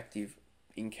 who was active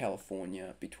in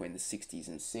California between the 60s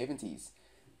and 70s.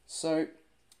 So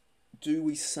do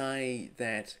we say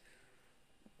that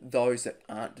those that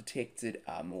aren't detected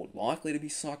are more likely to be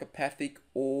psychopathic,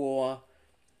 or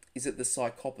is it the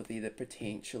psychopathy that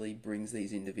potentially brings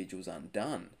these individuals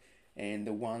undone, and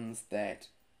the ones that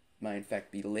may in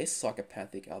fact be less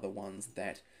psychopathic are the ones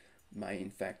that may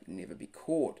in fact never be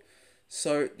caught?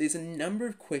 So there's a number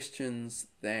of questions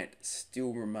that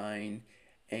still remain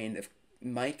and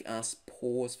make us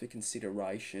pause for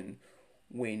consideration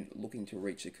when looking to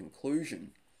reach a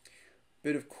conclusion.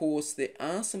 But of course, there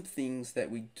are some things that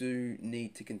we do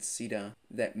need to consider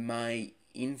that may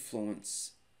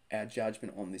influence our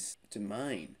judgment on this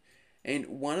domain. And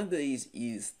one of these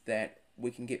is that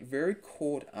we can get very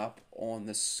caught up on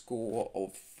the score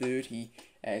of 30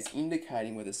 as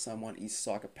indicating whether someone is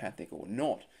psychopathic or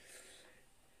not.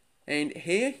 And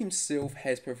Hare himself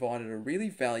has provided a really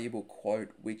valuable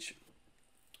quote which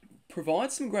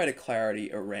provides some greater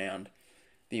clarity around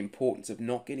the importance of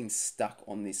not getting stuck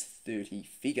on this 30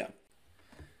 figure.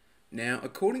 Now,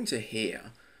 according to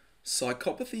Hare,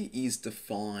 psychopathy is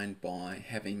defined by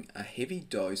having a heavy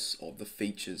dose of the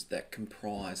features that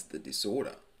comprise the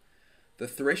disorder. The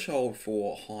threshold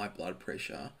for high blood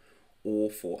pressure or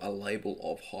for a label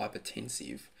of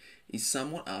hypertensive is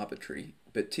somewhat arbitrary,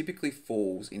 but typically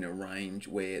falls in a range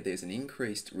where there's an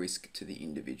increased risk to the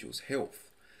individual's health.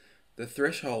 The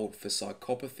threshold for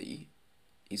psychopathy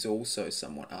is also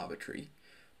somewhat arbitrary,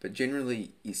 but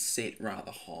generally is set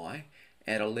rather high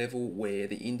at a level where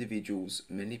the individual's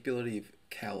manipulative,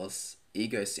 callous,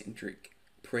 egocentric,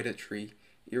 predatory,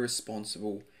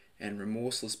 irresponsible, and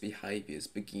remorseless behaviours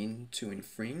begin to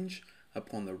infringe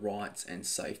upon the rights and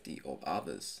safety of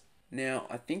others. Now,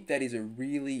 I think that is a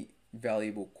really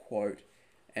valuable quote,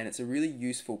 and it's a really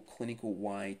useful clinical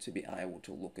way to be able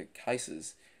to look at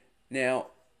cases. Now,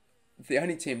 the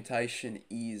only temptation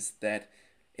is that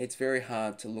it's very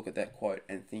hard to look at that quote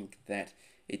and think that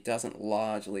it doesn't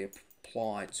largely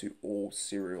apply to all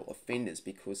serial offenders,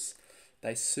 because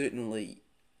they certainly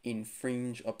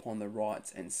infringe upon the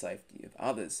rights and safety of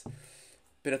others.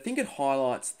 But I think it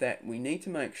highlights that we need to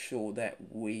make sure that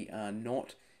we are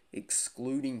not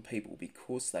excluding people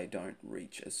because they don't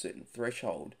reach a certain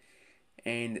threshold.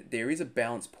 And there is a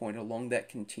balance point along that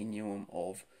continuum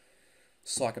of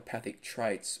psychopathic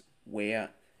traits where,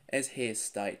 as Hare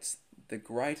states, the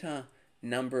greater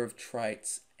number of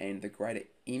traits and the greater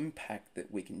impact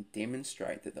that we can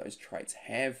demonstrate that those traits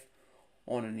have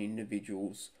on an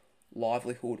individual's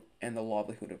livelihood and the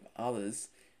livelihood of others,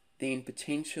 then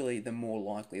potentially the more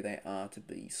likely they are to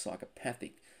be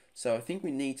psychopathic. So I think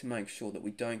we need to make sure that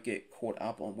we don't get caught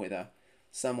up on whether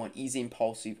someone is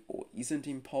impulsive or isn't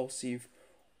impulsive,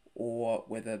 or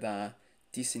whether they're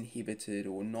disinhibited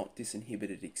or not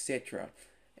disinhibited, etc.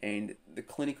 And the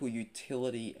clinical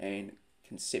utility and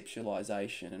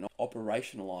conceptualization and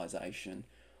operationalization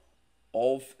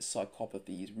of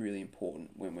psychopathy is really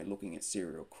important when we're looking at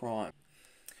serial crime.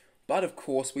 But of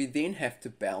course, we then have to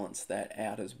balance that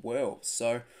out as well.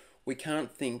 So we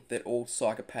can't think that all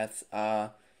psychopaths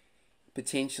are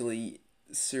potentially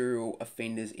serial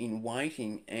offenders in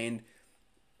waiting. And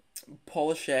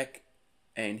Polishak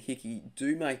and Hickey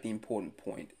do make the important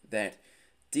point that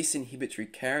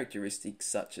disinhibitory characteristics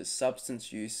such as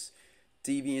substance use,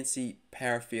 deviancy,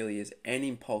 paraphilias, and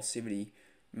impulsivity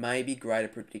may be greater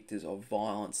predictors of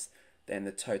violence than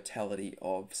the totality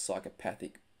of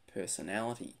psychopathic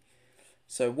personality.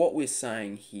 So what we're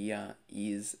saying here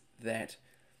is that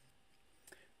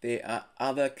there are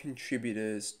other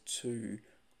contributors to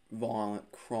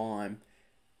violent crime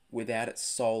without it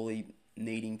solely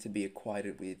needing to be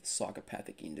equated with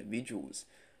psychopathic individuals.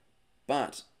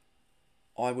 But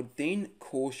I would then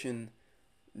caution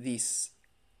this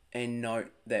and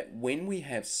note that when we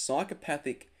have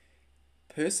psychopathic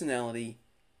personality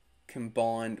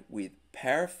combined with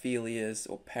paraphilias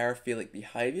or paraphilic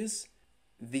behaviours,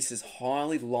 this is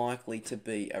highly likely to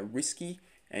be a risky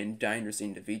and dangerous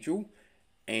individual,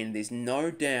 and there's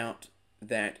no doubt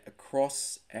that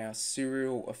across our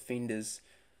serial offenders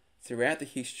throughout the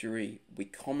history, we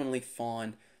commonly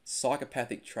find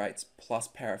psychopathic traits plus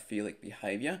paraphilic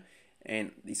behaviour,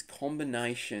 and this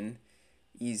combination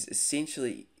is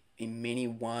essentially in many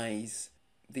ways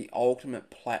the ultimate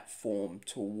platform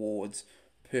towards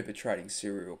perpetrating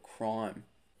serial crime.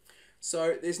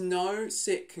 So there's no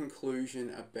set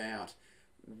conclusion about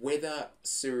whether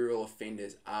serial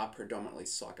offenders are predominantly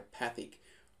psychopathic.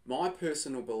 My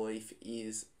personal belief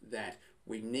is that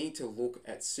we need to look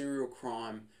at serial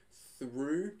crime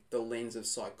through the lens of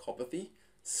psychopathy,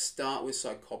 start with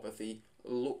psychopathy,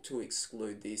 look to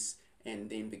exclude this, and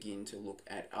then begin to look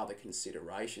at other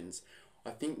considerations.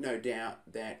 I think no doubt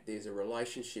that there's a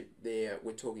relationship there.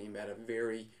 We're talking about a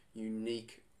very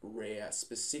unique, rare,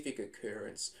 specific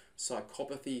occurrence.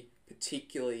 Psychopathy,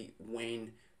 particularly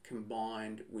when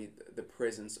combined with the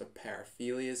presence of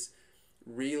paraphilias,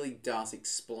 really does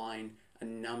explain a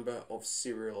number of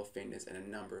serial offenders and a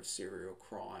number of serial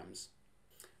crimes.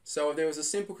 So if there was a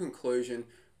simple conclusion,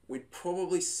 we'd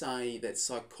probably say that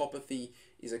psychopathy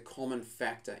is a common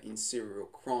factor in serial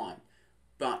crime.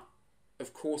 But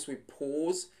of course we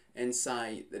pause and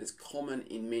say that it's common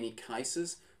in many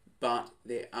cases, but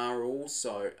there are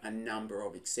also a number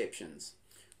of exceptions.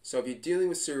 So if you're dealing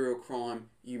with serial crime,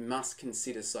 you must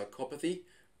consider psychopathy,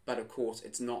 but of course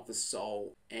it's not the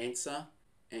sole answer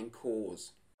and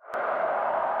cause.